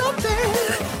done something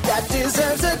that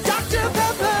deserves a Dr.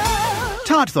 Pepper.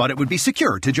 Todd thought it would be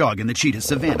secure to jog in the cheetah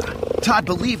savanna. Todd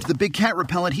believed the big cat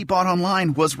repellent he bought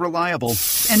online was reliable.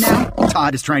 And now,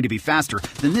 Todd is trying to be faster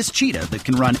than this cheetah that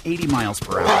can run 80 miles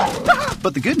per hour.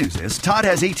 But the good news is, Todd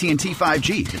has AT&T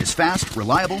 5G that is fast,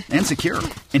 reliable, and secure.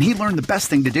 And he learned the best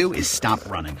thing to do is stop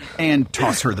running and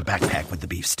toss her the backpack with the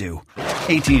beef stew.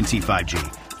 AT&T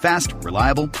 5G. Fast,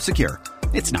 reliable, secure.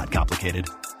 It's not complicated.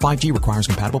 5G requires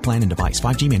compatible plan and device.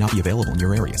 5G may not be available in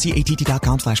your area. See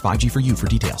att.com/5G for you for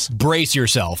details. Brace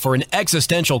yourself for an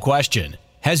existential question.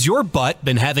 Has your butt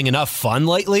been having enough fun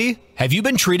lately? Have you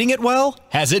been treating it well?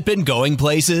 Has it been going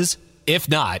places? If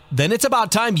not, then it's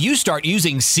about time you start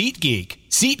using SeatGeek.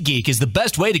 SeatGeek is the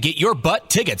best way to get your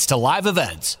butt tickets to live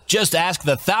events. Just ask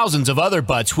the thousands of other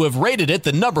butts who have rated it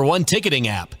the #1 ticketing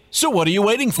app. So what are you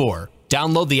waiting for?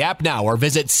 Download the app now or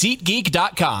visit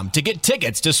SeatGeek.com to get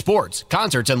tickets to sports,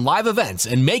 concerts, and live events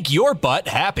and make your butt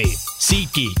happy.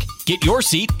 SeatGeek. Get your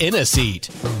seat in a seat.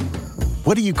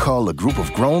 What do you call a group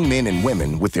of grown men and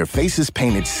women with their faces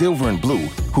painted silver and blue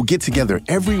who get together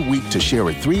every week to share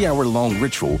a 3-hour-long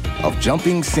ritual of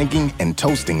jumping, sinking, and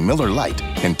toasting Miller Lite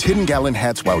in 10-gallon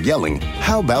hats while yelling,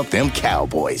 "How about them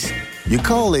Cowboys?" You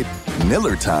call it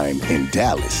Miller Time in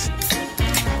Dallas.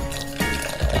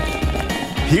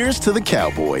 Here's to the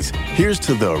Cowboys. Here's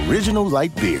to the original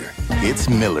light beer. It's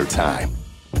Miller Time.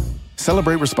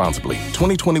 Celebrate responsibly.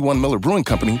 2021 Miller Brewing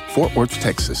Company, Fort Worth,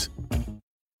 Texas.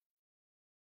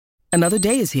 Another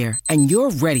day is here, and you're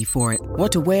ready for it.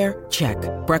 What to wear? Check.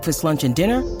 Breakfast, lunch, and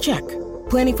dinner? Check.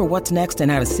 Planning for what's next and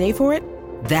how to save for it?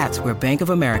 That's where Bank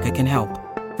of America can help.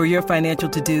 For your financial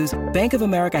to-dos, Bank of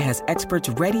America has experts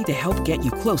ready to help get you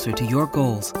closer to your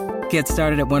goals. Get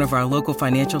started at one of our local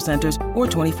financial centers or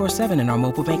 24/7 in our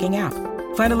mobile banking app.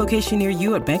 Find a location near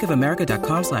you at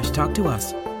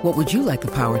bankofamerica.com/talktous. What would you like the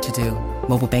power to do?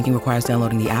 Mobile banking requires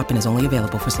downloading the app and is only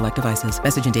available for select devices.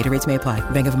 Message and data rates may apply.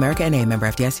 Bank of America NA, member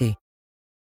FDIC.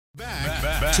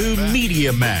 Back to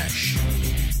Media Mash.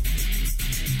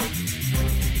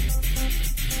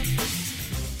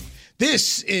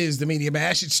 This is the Media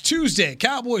Mash. It's Tuesday.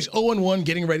 Cowboys 0-1,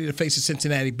 getting ready to face the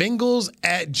Cincinnati Bengals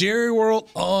at Jerry World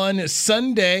on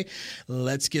Sunday.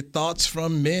 Let's get thoughts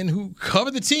from men who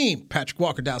cover the team. Patrick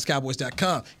Walker,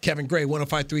 DallasCowboys.com. Kevin Gray,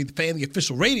 105.3 The Fan, the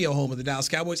official radio home of the Dallas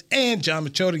Cowboys. And John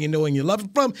Machota, you know and you love him,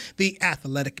 from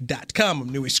TheAthletic.com. I'm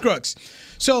Newy Scruggs.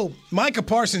 So Micah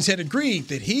Parsons had agreed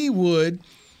that he would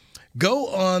go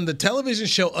on the television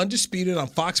show Undisputed on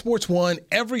Fox Sports 1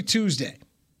 every Tuesday.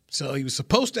 So he was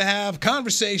supposed to have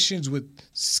conversations with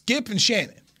Skip and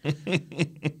Shannon.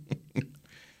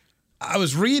 I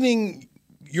was reading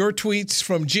your tweets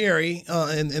from Jerry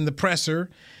in the presser,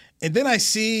 and then I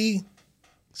see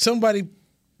somebody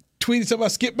tweeting something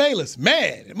about Skip Bayless,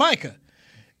 mad at Micah,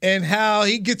 and how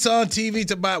he gets on TV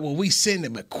to about, well, we send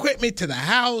him equipment to the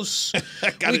house.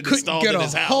 We couldn't get a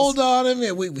hold on him,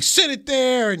 and we sent it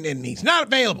there, and he's not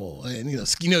available. And you know,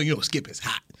 Skip is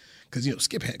hot. Because, you know,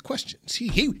 Skip had questions.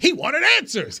 He wanted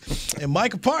answers. And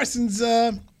Micah Parsons,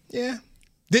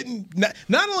 didn't.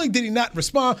 Not only did he not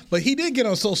respond, but he did get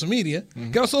on social media.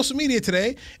 Got on social media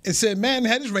today and said, man,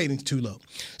 had his ratings too low.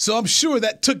 So I'm sure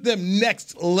that took them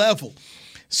next level.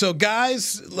 So,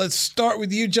 guys, let's start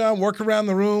with you, John. Work around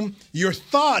the room. Your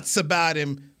thoughts about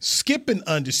him skipping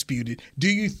Undisputed. Do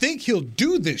you think he'll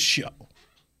do this show?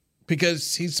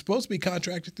 Because he's supposed to be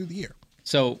contracted through the year.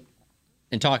 So,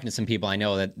 in talking to some people, I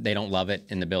know that they don't love it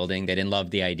in the building. They didn't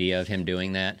love the idea of him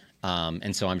doing that.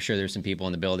 And so I'm sure there's some people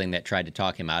in the building that tried to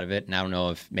talk him out of it. And I don't know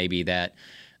if maybe that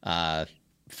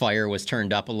fire was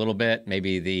turned up a little bit.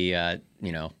 Maybe the,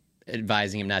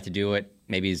 advising him not to do it,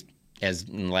 maybe as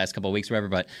in the last couple of weeks or whatever.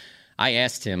 But I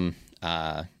asked him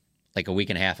like a week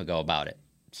and a half ago about it.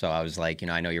 So I was like,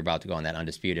 I know you're about to go on that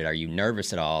Undisputed. Are you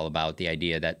nervous at all about the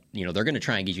idea that, they're going to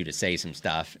try and get you to say some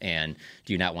stuff? And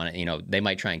do you not want to, they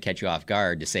might try and catch you off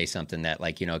guard to say something that,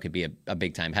 like, could be a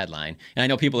big-time headline. And I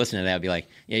know people listening to that would be like,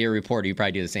 yeah, you're a reporter. You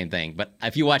probably do the same thing. But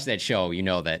if you watch that show, you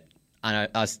know that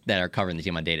us that are covering the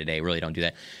team on day-to-day really don't do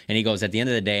that. And he goes, at the end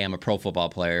of the day, I'm a pro football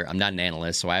player. I'm not an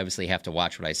analyst, so I obviously have to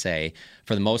watch what I say.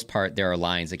 For the most part, there are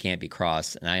lines that can't be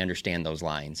crossed, and I understand those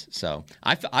lines. So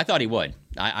I thought he would.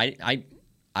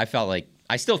 I felt like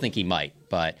I still think he might,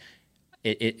 but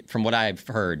it from what I've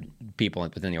heard, people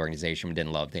within the organization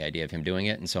didn't love the idea of him doing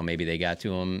it, and so maybe they got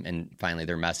to him, and finally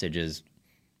their message is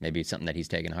maybe something that he's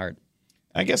taking to heart.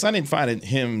 I guess I didn't find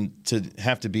him to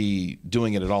have to be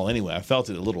doing it at all anyway. I felt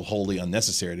it a little wholly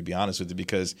unnecessary, to be honest with you,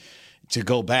 because to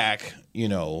go back,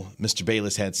 Mr.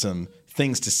 Bayless had some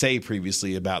things to say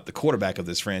previously about the quarterback of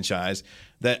this franchise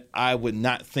that I would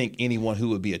not think anyone who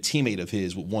would be a teammate of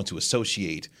his would want to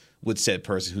associate with said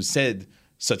person who said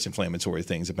such inflammatory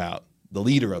things about the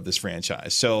leader of this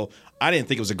franchise. So I didn't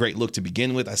think it was a great look to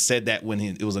begin with. I said that when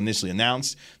it was initially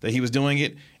announced that he was doing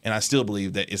it, and I still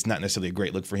believe that it's not necessarily a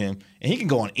great look for him. And he can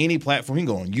go on any platform. He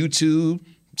can go on YouTube,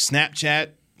 Snapchat,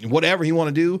 whatever he want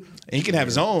to do, and he can have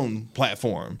his own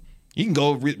platform. You can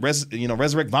go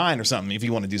resurrect Vine or something if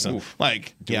you want to do something.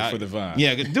 Do it for the Vine.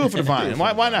 Yeah, do it for the Vine.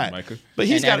 Why not? Micah. But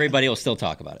everybody will still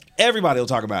talk about it. Everybody will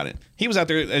talk about it. He was out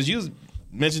there, as you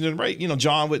mentioned in the break,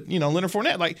 John with, Leonard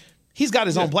Fournette. Like, he's got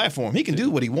his own platform. He can do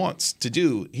what he wants to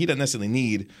do. He doesn't necessarily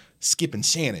need Skip and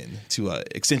Shannon to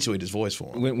accentuate his voice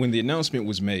for him. When the announcement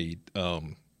was made,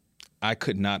 I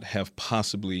could not have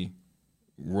possibly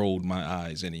rolled my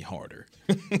eyes any harder.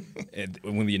 And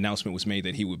when the announcement was made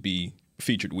that he would be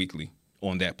featured weekly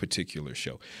on that particular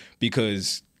show.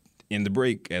 Because in the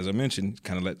break, as I mentioned,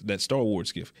 kind of that Star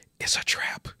Wars gift, it's a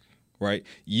trap, right?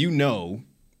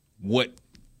 What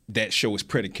that show is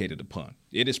predicated upon.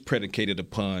 It is predicated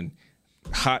upon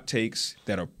hot takes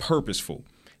that are purposeful.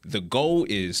 The goal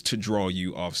is to draw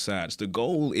you off sides. The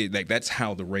goal is that's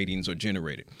how the ratings are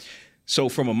generated. So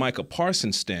from a Micah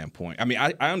Parsons standpoint, I mean,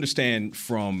 I understand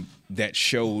from that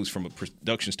shows from a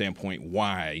production standpoint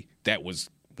why that was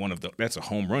that's a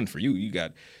home run for you. You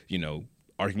got,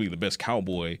 arguably the best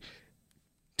Cowboy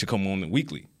to come on the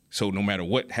weekly. So no matter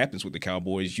what happens with the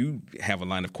Cowboys, you have a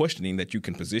line of questioning that you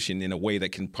can position in a way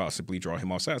that can possibly draw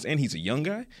him off sides. And he's a young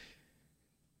guy.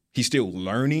 He's still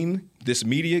learning this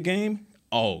media game.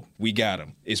 Oh, we got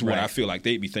him, is what I feel like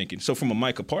they'd be thinking. So from a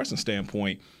Micah Parsons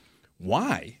standpoint,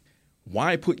 why?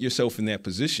 Why put yourself in that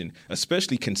position,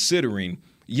 especially considering,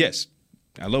 yes,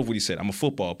 I love what he said. I'm a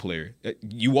football player.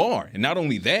 You are. And not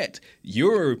only that,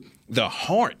 you're the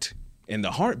heart and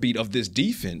the heartbeat of this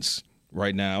defense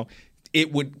right now.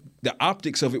 The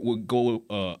optics of it would go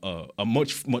a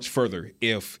much, much further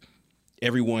if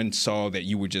everyone saw that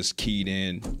you were just keyed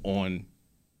in on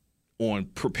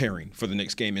preparing for the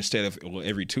next game instead of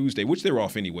every Tuesday, which they're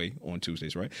off anyway on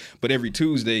Tuesdays, right? But every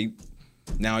Tuesday,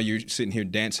 now you're sitting here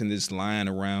dancing this line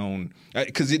around,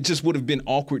 because it just would have been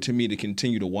awkward to me to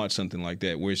continue to watch something like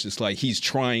that, where it's just like he's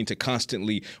trying to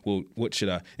constantly, well, what should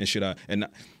I, and should I, and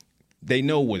they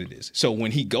know what it is. So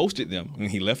when he ghosted them, when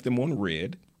he left them on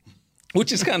red,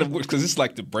 which is kind of weird because it's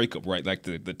like the breakup, right? Like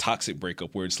the toxic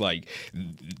breakup where it's like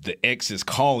the ex is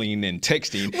calling and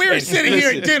texting. We were sitting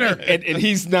here at dinner. And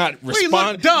he's not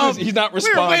responding. He's not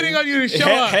responding. We were waiting on you to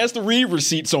show up. Has the read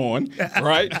receipts on,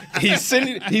 right?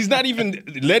 He's not even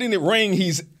letting it ring.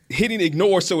 He's hitting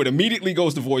ignore, so it immediately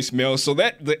goes to voicemail. So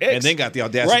that the ex, and then got the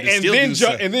audacity to still do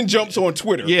so. And then jumps on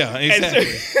Twitter. Yeah, exactly.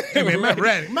 Hey, man,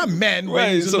 my man.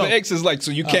 Right. So the ex is like,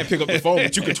 so you can't pick up the phone,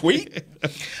 but you can tweet.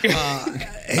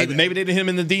 Maybe they did him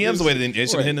in the DMs the way they didn't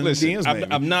hit him in the DMs.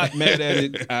 I'm not mad at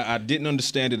it. I didn't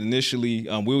understand it initially.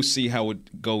 We'll see how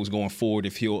it goes going forward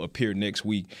if he'll appear next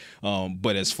week.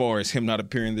 But as far as him not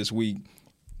appearing this week,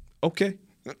 okay.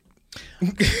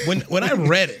 When I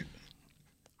read it,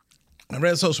 I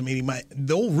read social media,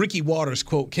 the old Ricky Waters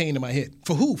quote came to my head.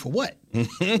 For who? For what?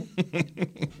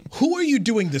 Who are you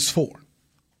doing this for?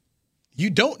 You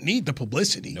don't need the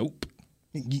publicity. Nope.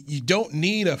 You don't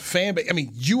need a fan base. I mean,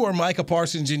 you are Micah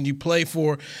Parsons and you play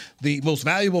for the most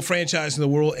valuable franchise in the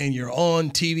world and you're on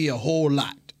TV a whole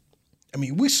lot. I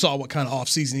mean, we saw what kind of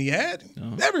offseason he had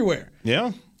everywhere.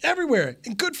 Yeah. Everywhere.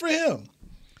 And good for him.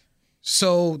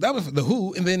 So that was the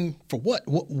who, and then for what?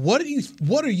 What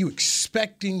are you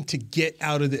expecting to get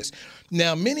out of this?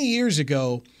 Now, many years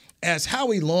ago, as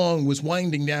Howie Long was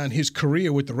winding down his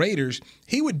career with the Raiders,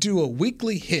 he would do a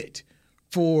weekly hit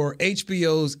for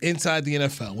HBO's Inside the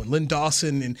NFL when Lynn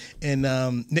Dawson and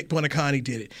Nick Buoniconti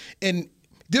did it, and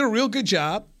did a real good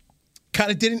job. Kind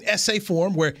of did an essay for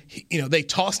him where they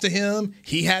tossed to him,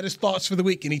 he had his thoughts for the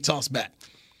week, and he tossed back.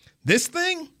 This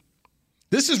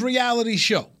is reality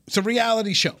show. It's a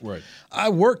reality show. Right. I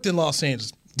worked in Los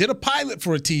Angeles, did a pilot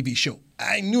for a TV show.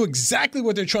 I knew exactly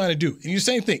what they're trying to do. And the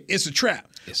same thing, it's a trap.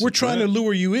 We're trying to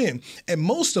lure you in. And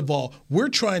most of all, we're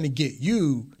trying to get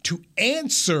you to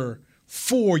answer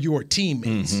for your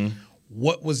teammates. Mm-hmm.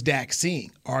 What was Dak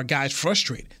seeing? Are guys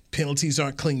frustrated? Penalties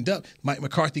aren't cleaned up. Mike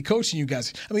McCarthy coaching you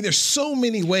guys. I mean, there's so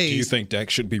many ways. Do you think Dak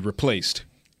should be replaced?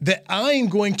 That I'm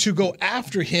going to go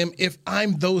after him if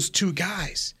I'm those two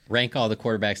guys. Rank all the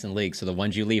quarterbacks in the league, so the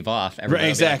ones you leave off. Right,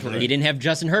 exactly. He didn't have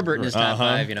Justin Herbert in his top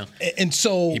five, And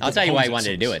so I'll tell you why he wanted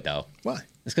to do it, though. Why?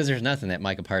 It's because there's nothing that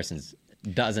Micah Parsons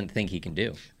doesn't think he can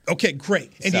do. Okay,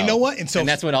 great. And you know what? And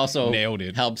that's what also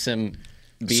helps him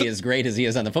be as great as he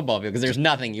is on the football field, because there's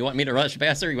nothing. You want me to rush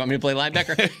passer? You want me to play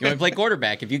linebacker? You want me to play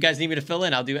quarterback? If you guys need me to fill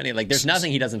in, I'll do anything. Like, there's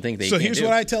nothing he doesn't think that he can do. So here's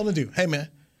what I tell him to do. Hey, man,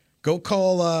 go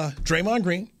call Draymond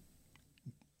Green.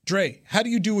 Dre, how do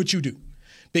you do what you do?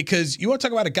 Because you want to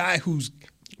talk about a guy who's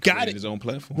got his own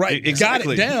platform. Right,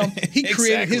 exactly. Got it down. He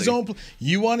created his own.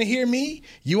 You want to hear me?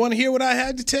 You want to hear what I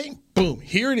had to say? Boom,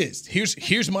 here it is.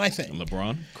 Here's my thing.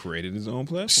 LeBron created his own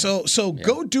platform. So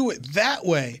go do it that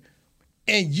way,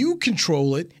 and you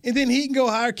control it, and then he can go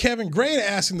hire Kevin Gray to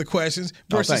ask him the questions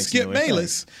versus Skip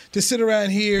Bayless to sit around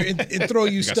here and throw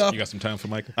you stuff. You got some time for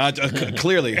Micah?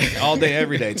 Clearly, all day,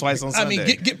 every day, twice on Sunday. I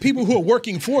mean, get people who are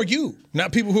working for you,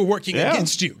 not people who are working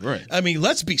against you. Right. I mean,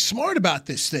 let's be smart about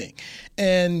this thing.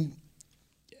 And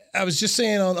I was just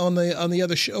saying on the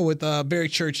other show with Barry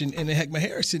Church and Heckma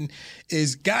Harrison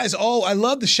is guys. I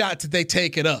love the shots that they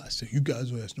take at us. So you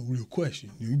guys will ask no real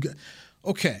question.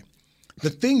 Okay. The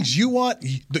things you want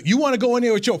to go in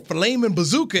there with your flaming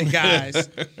bazooka, guys.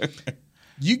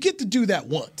 You get to do that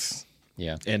once.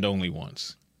 Yeah. And only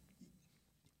once.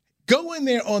 Go in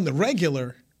there on the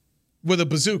regular with a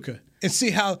bazooka and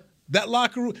see how that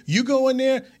locker room, you go in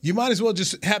there, you might as well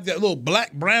just have that little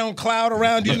black-brown cloud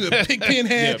around you, the pigpen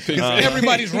head, because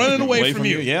everybody's running away from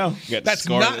you. Yeah. That's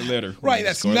not right.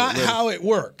 That's not how it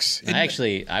works.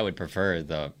 I would prefer,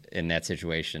 though, in that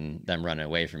situation, them running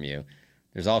away from you.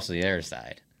 There's also the other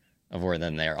side of where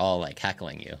then they're all like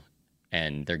heckling you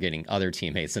and they're getting other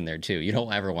teammates in there too. You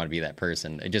don't ever want to be that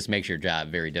person. It just makes your job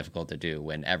very difficult to do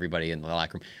when everybody in the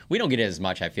locker room. We don't get it as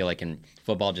much, I feel like, in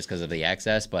football just because of the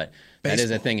access, but that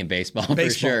is a thing in baseball for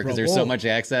sure, because there's so much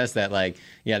access that, like,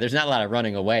 there's not a lot of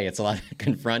running away. It's a lot of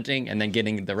confronting and then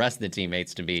getting the rest of the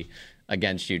teammates to be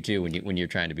against you too when you're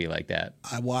trying to be like that.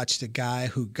 I watched a guy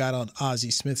who got on Ozzie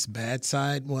Smith's bad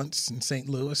side once in St.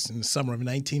 Louis in the summer of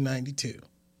 1992.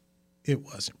 It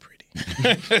wasn't pretty.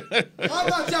 How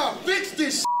about y'all fix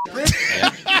this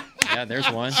shit, Yeah, there's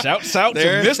one. Shouts out to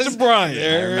Mr. Bryant.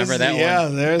 I remember that one.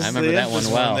 I remember that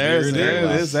one well.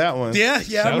 There's that one. Yeah,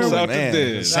 I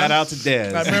remember. Shout out to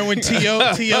Dez. I remember when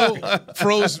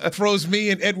T.O. froze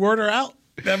me and Ed Werder out.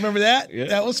 I remember that. Yeah.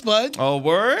 That was fun. Oh,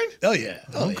 word? Oh, yeah.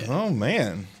 Oh,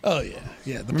 man. Oh, yeah.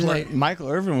 Yeah, the play. Michael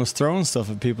Irvin was throwing stuff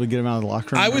at people to get them out of the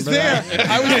locker room. I was there.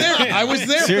 I was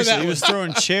there Seriously, for that. He was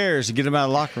throwing chairs to get them out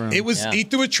of the locker room. It was he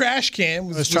threw a trash can.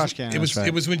 It was trash can.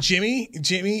 It was when Jimmy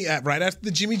right after the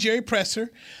Jimmy Jerry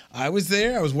presser. I was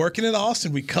there. I was working at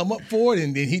Austin. We come up forward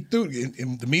and he threw.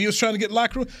 And the media was trying to get in the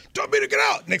locker room. Don't me to get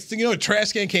out. Next thing you know, a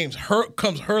trash can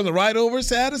comes hurling right over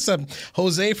us at us.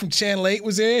 Jose from Channel 8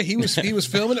 was there. He was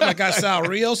filming it. My guy Sal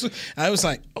Rios. I was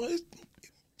like,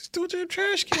 still a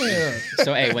trash can.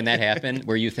 So, hey, when that happened,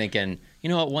 were you thinking, you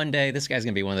know what, one day this guy's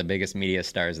going to be one of the biggest media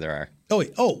stars there are?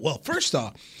 Oh, well, first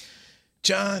off,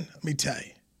 John, let me tell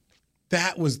you,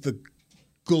 that was the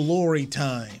glory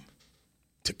time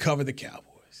to cover the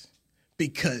Cowboys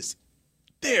because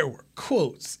there were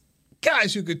quotes.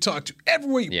 Guys who could talk to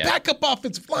everywhere. Backup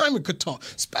offensive linemen could talk.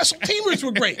 Special teamers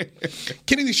were great.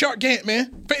 Kennedy Sharp-Gant,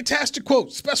 man. Fantastic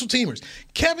quotes. Special teamers.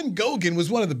 Kevin Gogan was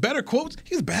one of the better quotes.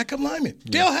 He was a backup lineman.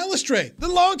 Dale Hellestrade, the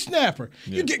long snapper.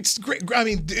 You get great. I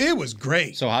mean, it was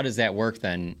great. So how does that work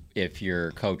then if your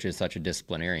coach is such a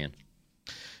disciplinarian?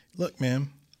 Look,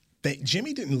 man,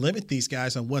 Jimmy didn't limit these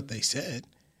guys on what they said,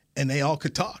 and they all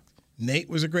could talk. Nate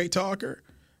was a great talker.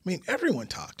 I mean, everyone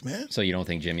talked, man. So you don't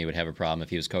think Jimmy would have a problem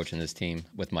if he was coaching this team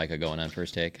with Micah going on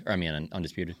First Take? Or, on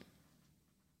Undisputed?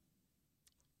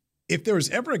 If there was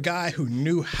ever a guy who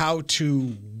knew how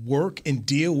to work and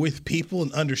deal with people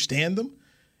and understand them,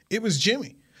 it was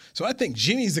Jimmy. So I think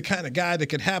Jimmy's the kind of guy that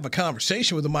could have a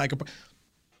conversation with a Micah.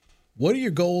 What are your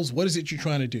goals? What is it you're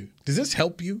trying to do? Does this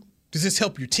help you? Does this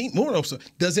help your team? More also,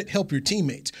 does it help your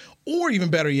teammates? Or even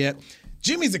better yet,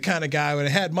 Jimmy's the kind of guy who would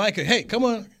have had Micah, hey, come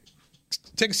on.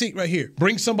 Take a seat right here.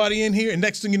 Bring somebody in here, and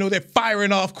next thing you know, they're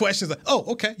firing off questions like, oh,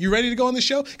 okay, you ready to go on the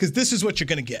show? Because this is what you're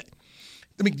going to get.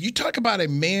 I mean, you talk about a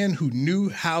man who knew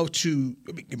how to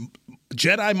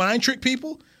Jedi mind trick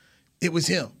people. It was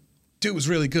him. Dude was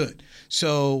really good.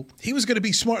 So he was going to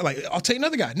be smart. Like, I'll tell you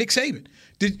another guy, Nick Saban.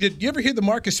 Did you ever hear the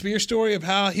Marcus Spear story of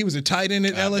how he was a tight end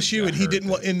at LSU and he didn't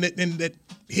want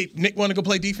Nick wanted to go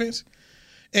play defense?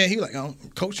 And he was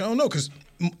like, Coach, I don't know, because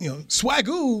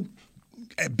Swagoo,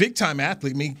 a big-time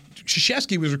athlete. I mean,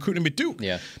 Krzyzewski was recruiting him at Duke.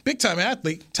 Yeah. Big-time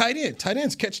athlete, tight end. Tight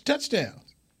ends catch touchdowns.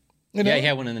 You know? Yeah, he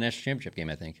had one in the national championship game,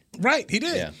 I think. Right, he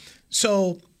did. Yeah.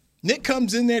 So Nick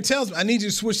comes in there and tells me, I need you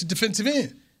to switch to defensive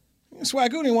end.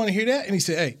 Swagoo didn't want to hear that. And he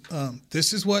said, hey,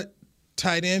 this is what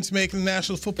tight ends make in the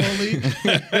National Football League.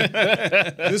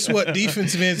 This is what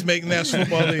defensive ends make in the National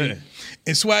Football League.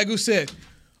 And Swagoo said,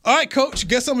 all right, Coach,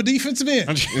 guess I'm a defensive end.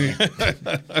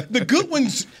 The good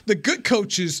ones, the good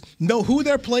coaches know who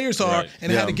their players are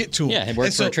and how to get to them. Yeah, it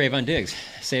worked for Trayvon Diggs.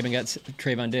 Saban got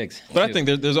Trayvon Diggs. But I think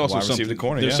there's also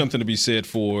something to be said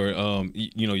for,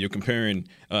 you're comparing,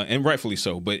 and rightfully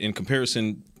so, but in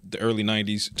comparison the early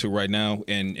 90s to right now,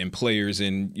 and players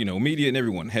and media and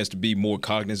everyone has to be more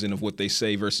cognizant of what they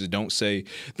say versus don't say.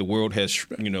 The world has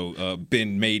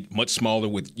been made much smaller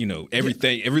with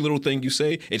everything, every little thing you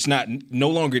say. It's no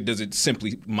longer does it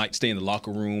simply might stay in the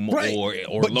locker room or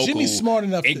but local. Jimmy's smart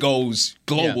enough. It goes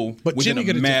global within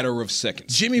a matter of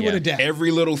seconds. Jimmy would adapt.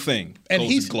 Every little thing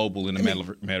goes global in a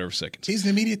matter of seconds. He's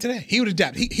in the media today. He would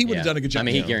adapt. He would have done a good job. I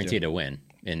mean, he guaranteed a win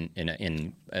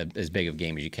in as big of a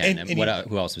game as you can.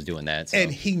 Who else was doing that? So.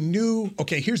 And he knew.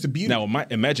 Okay, here's the beauty. Now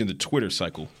imagine the Twitter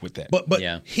cycle with that. But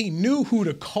he knew who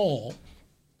to call,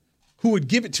 who would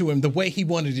give it to him the way he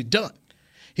wanted it done.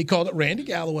 He called it Randy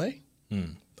Galloway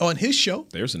on his show.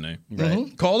 There's a name.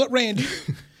 Right. Called it Randy.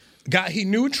 Guy he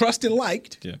knew, trusted, and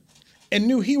liked. Yeah. And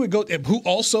knew he would go, who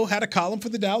also had a column for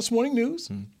the Dallas Morning News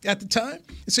at the time.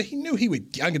 And so he knew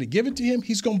I'm going to give it to him.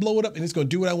 He's going to blow it up, and he's going to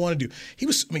do what I want to do.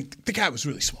 The guy was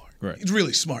really smart. Right. He's a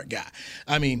really smart guy.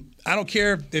 I mean, I don't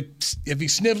care if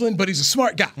he's sniveling, but he's a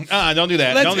smart guy. Don't do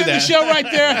that. Let's don't do end that. the show right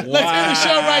there. Wow. Let's end the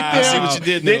show right there. I see what you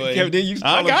did there.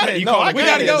 I got it. We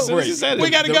got to go. We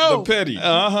got to go. The petty.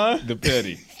 The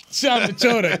petty. Sean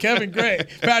Machota, Kevin Gray,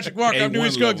 Patrick Walker, I'm Dewey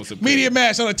Scruggs. Media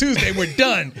Mash on a Tuesday. We're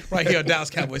done right here on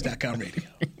DallasCowboys.com radio.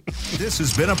 This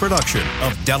has been a production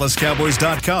of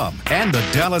DallasCowboys.com and the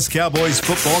Dallas Cowboys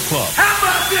Football Club. How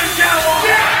about this, Cowboys?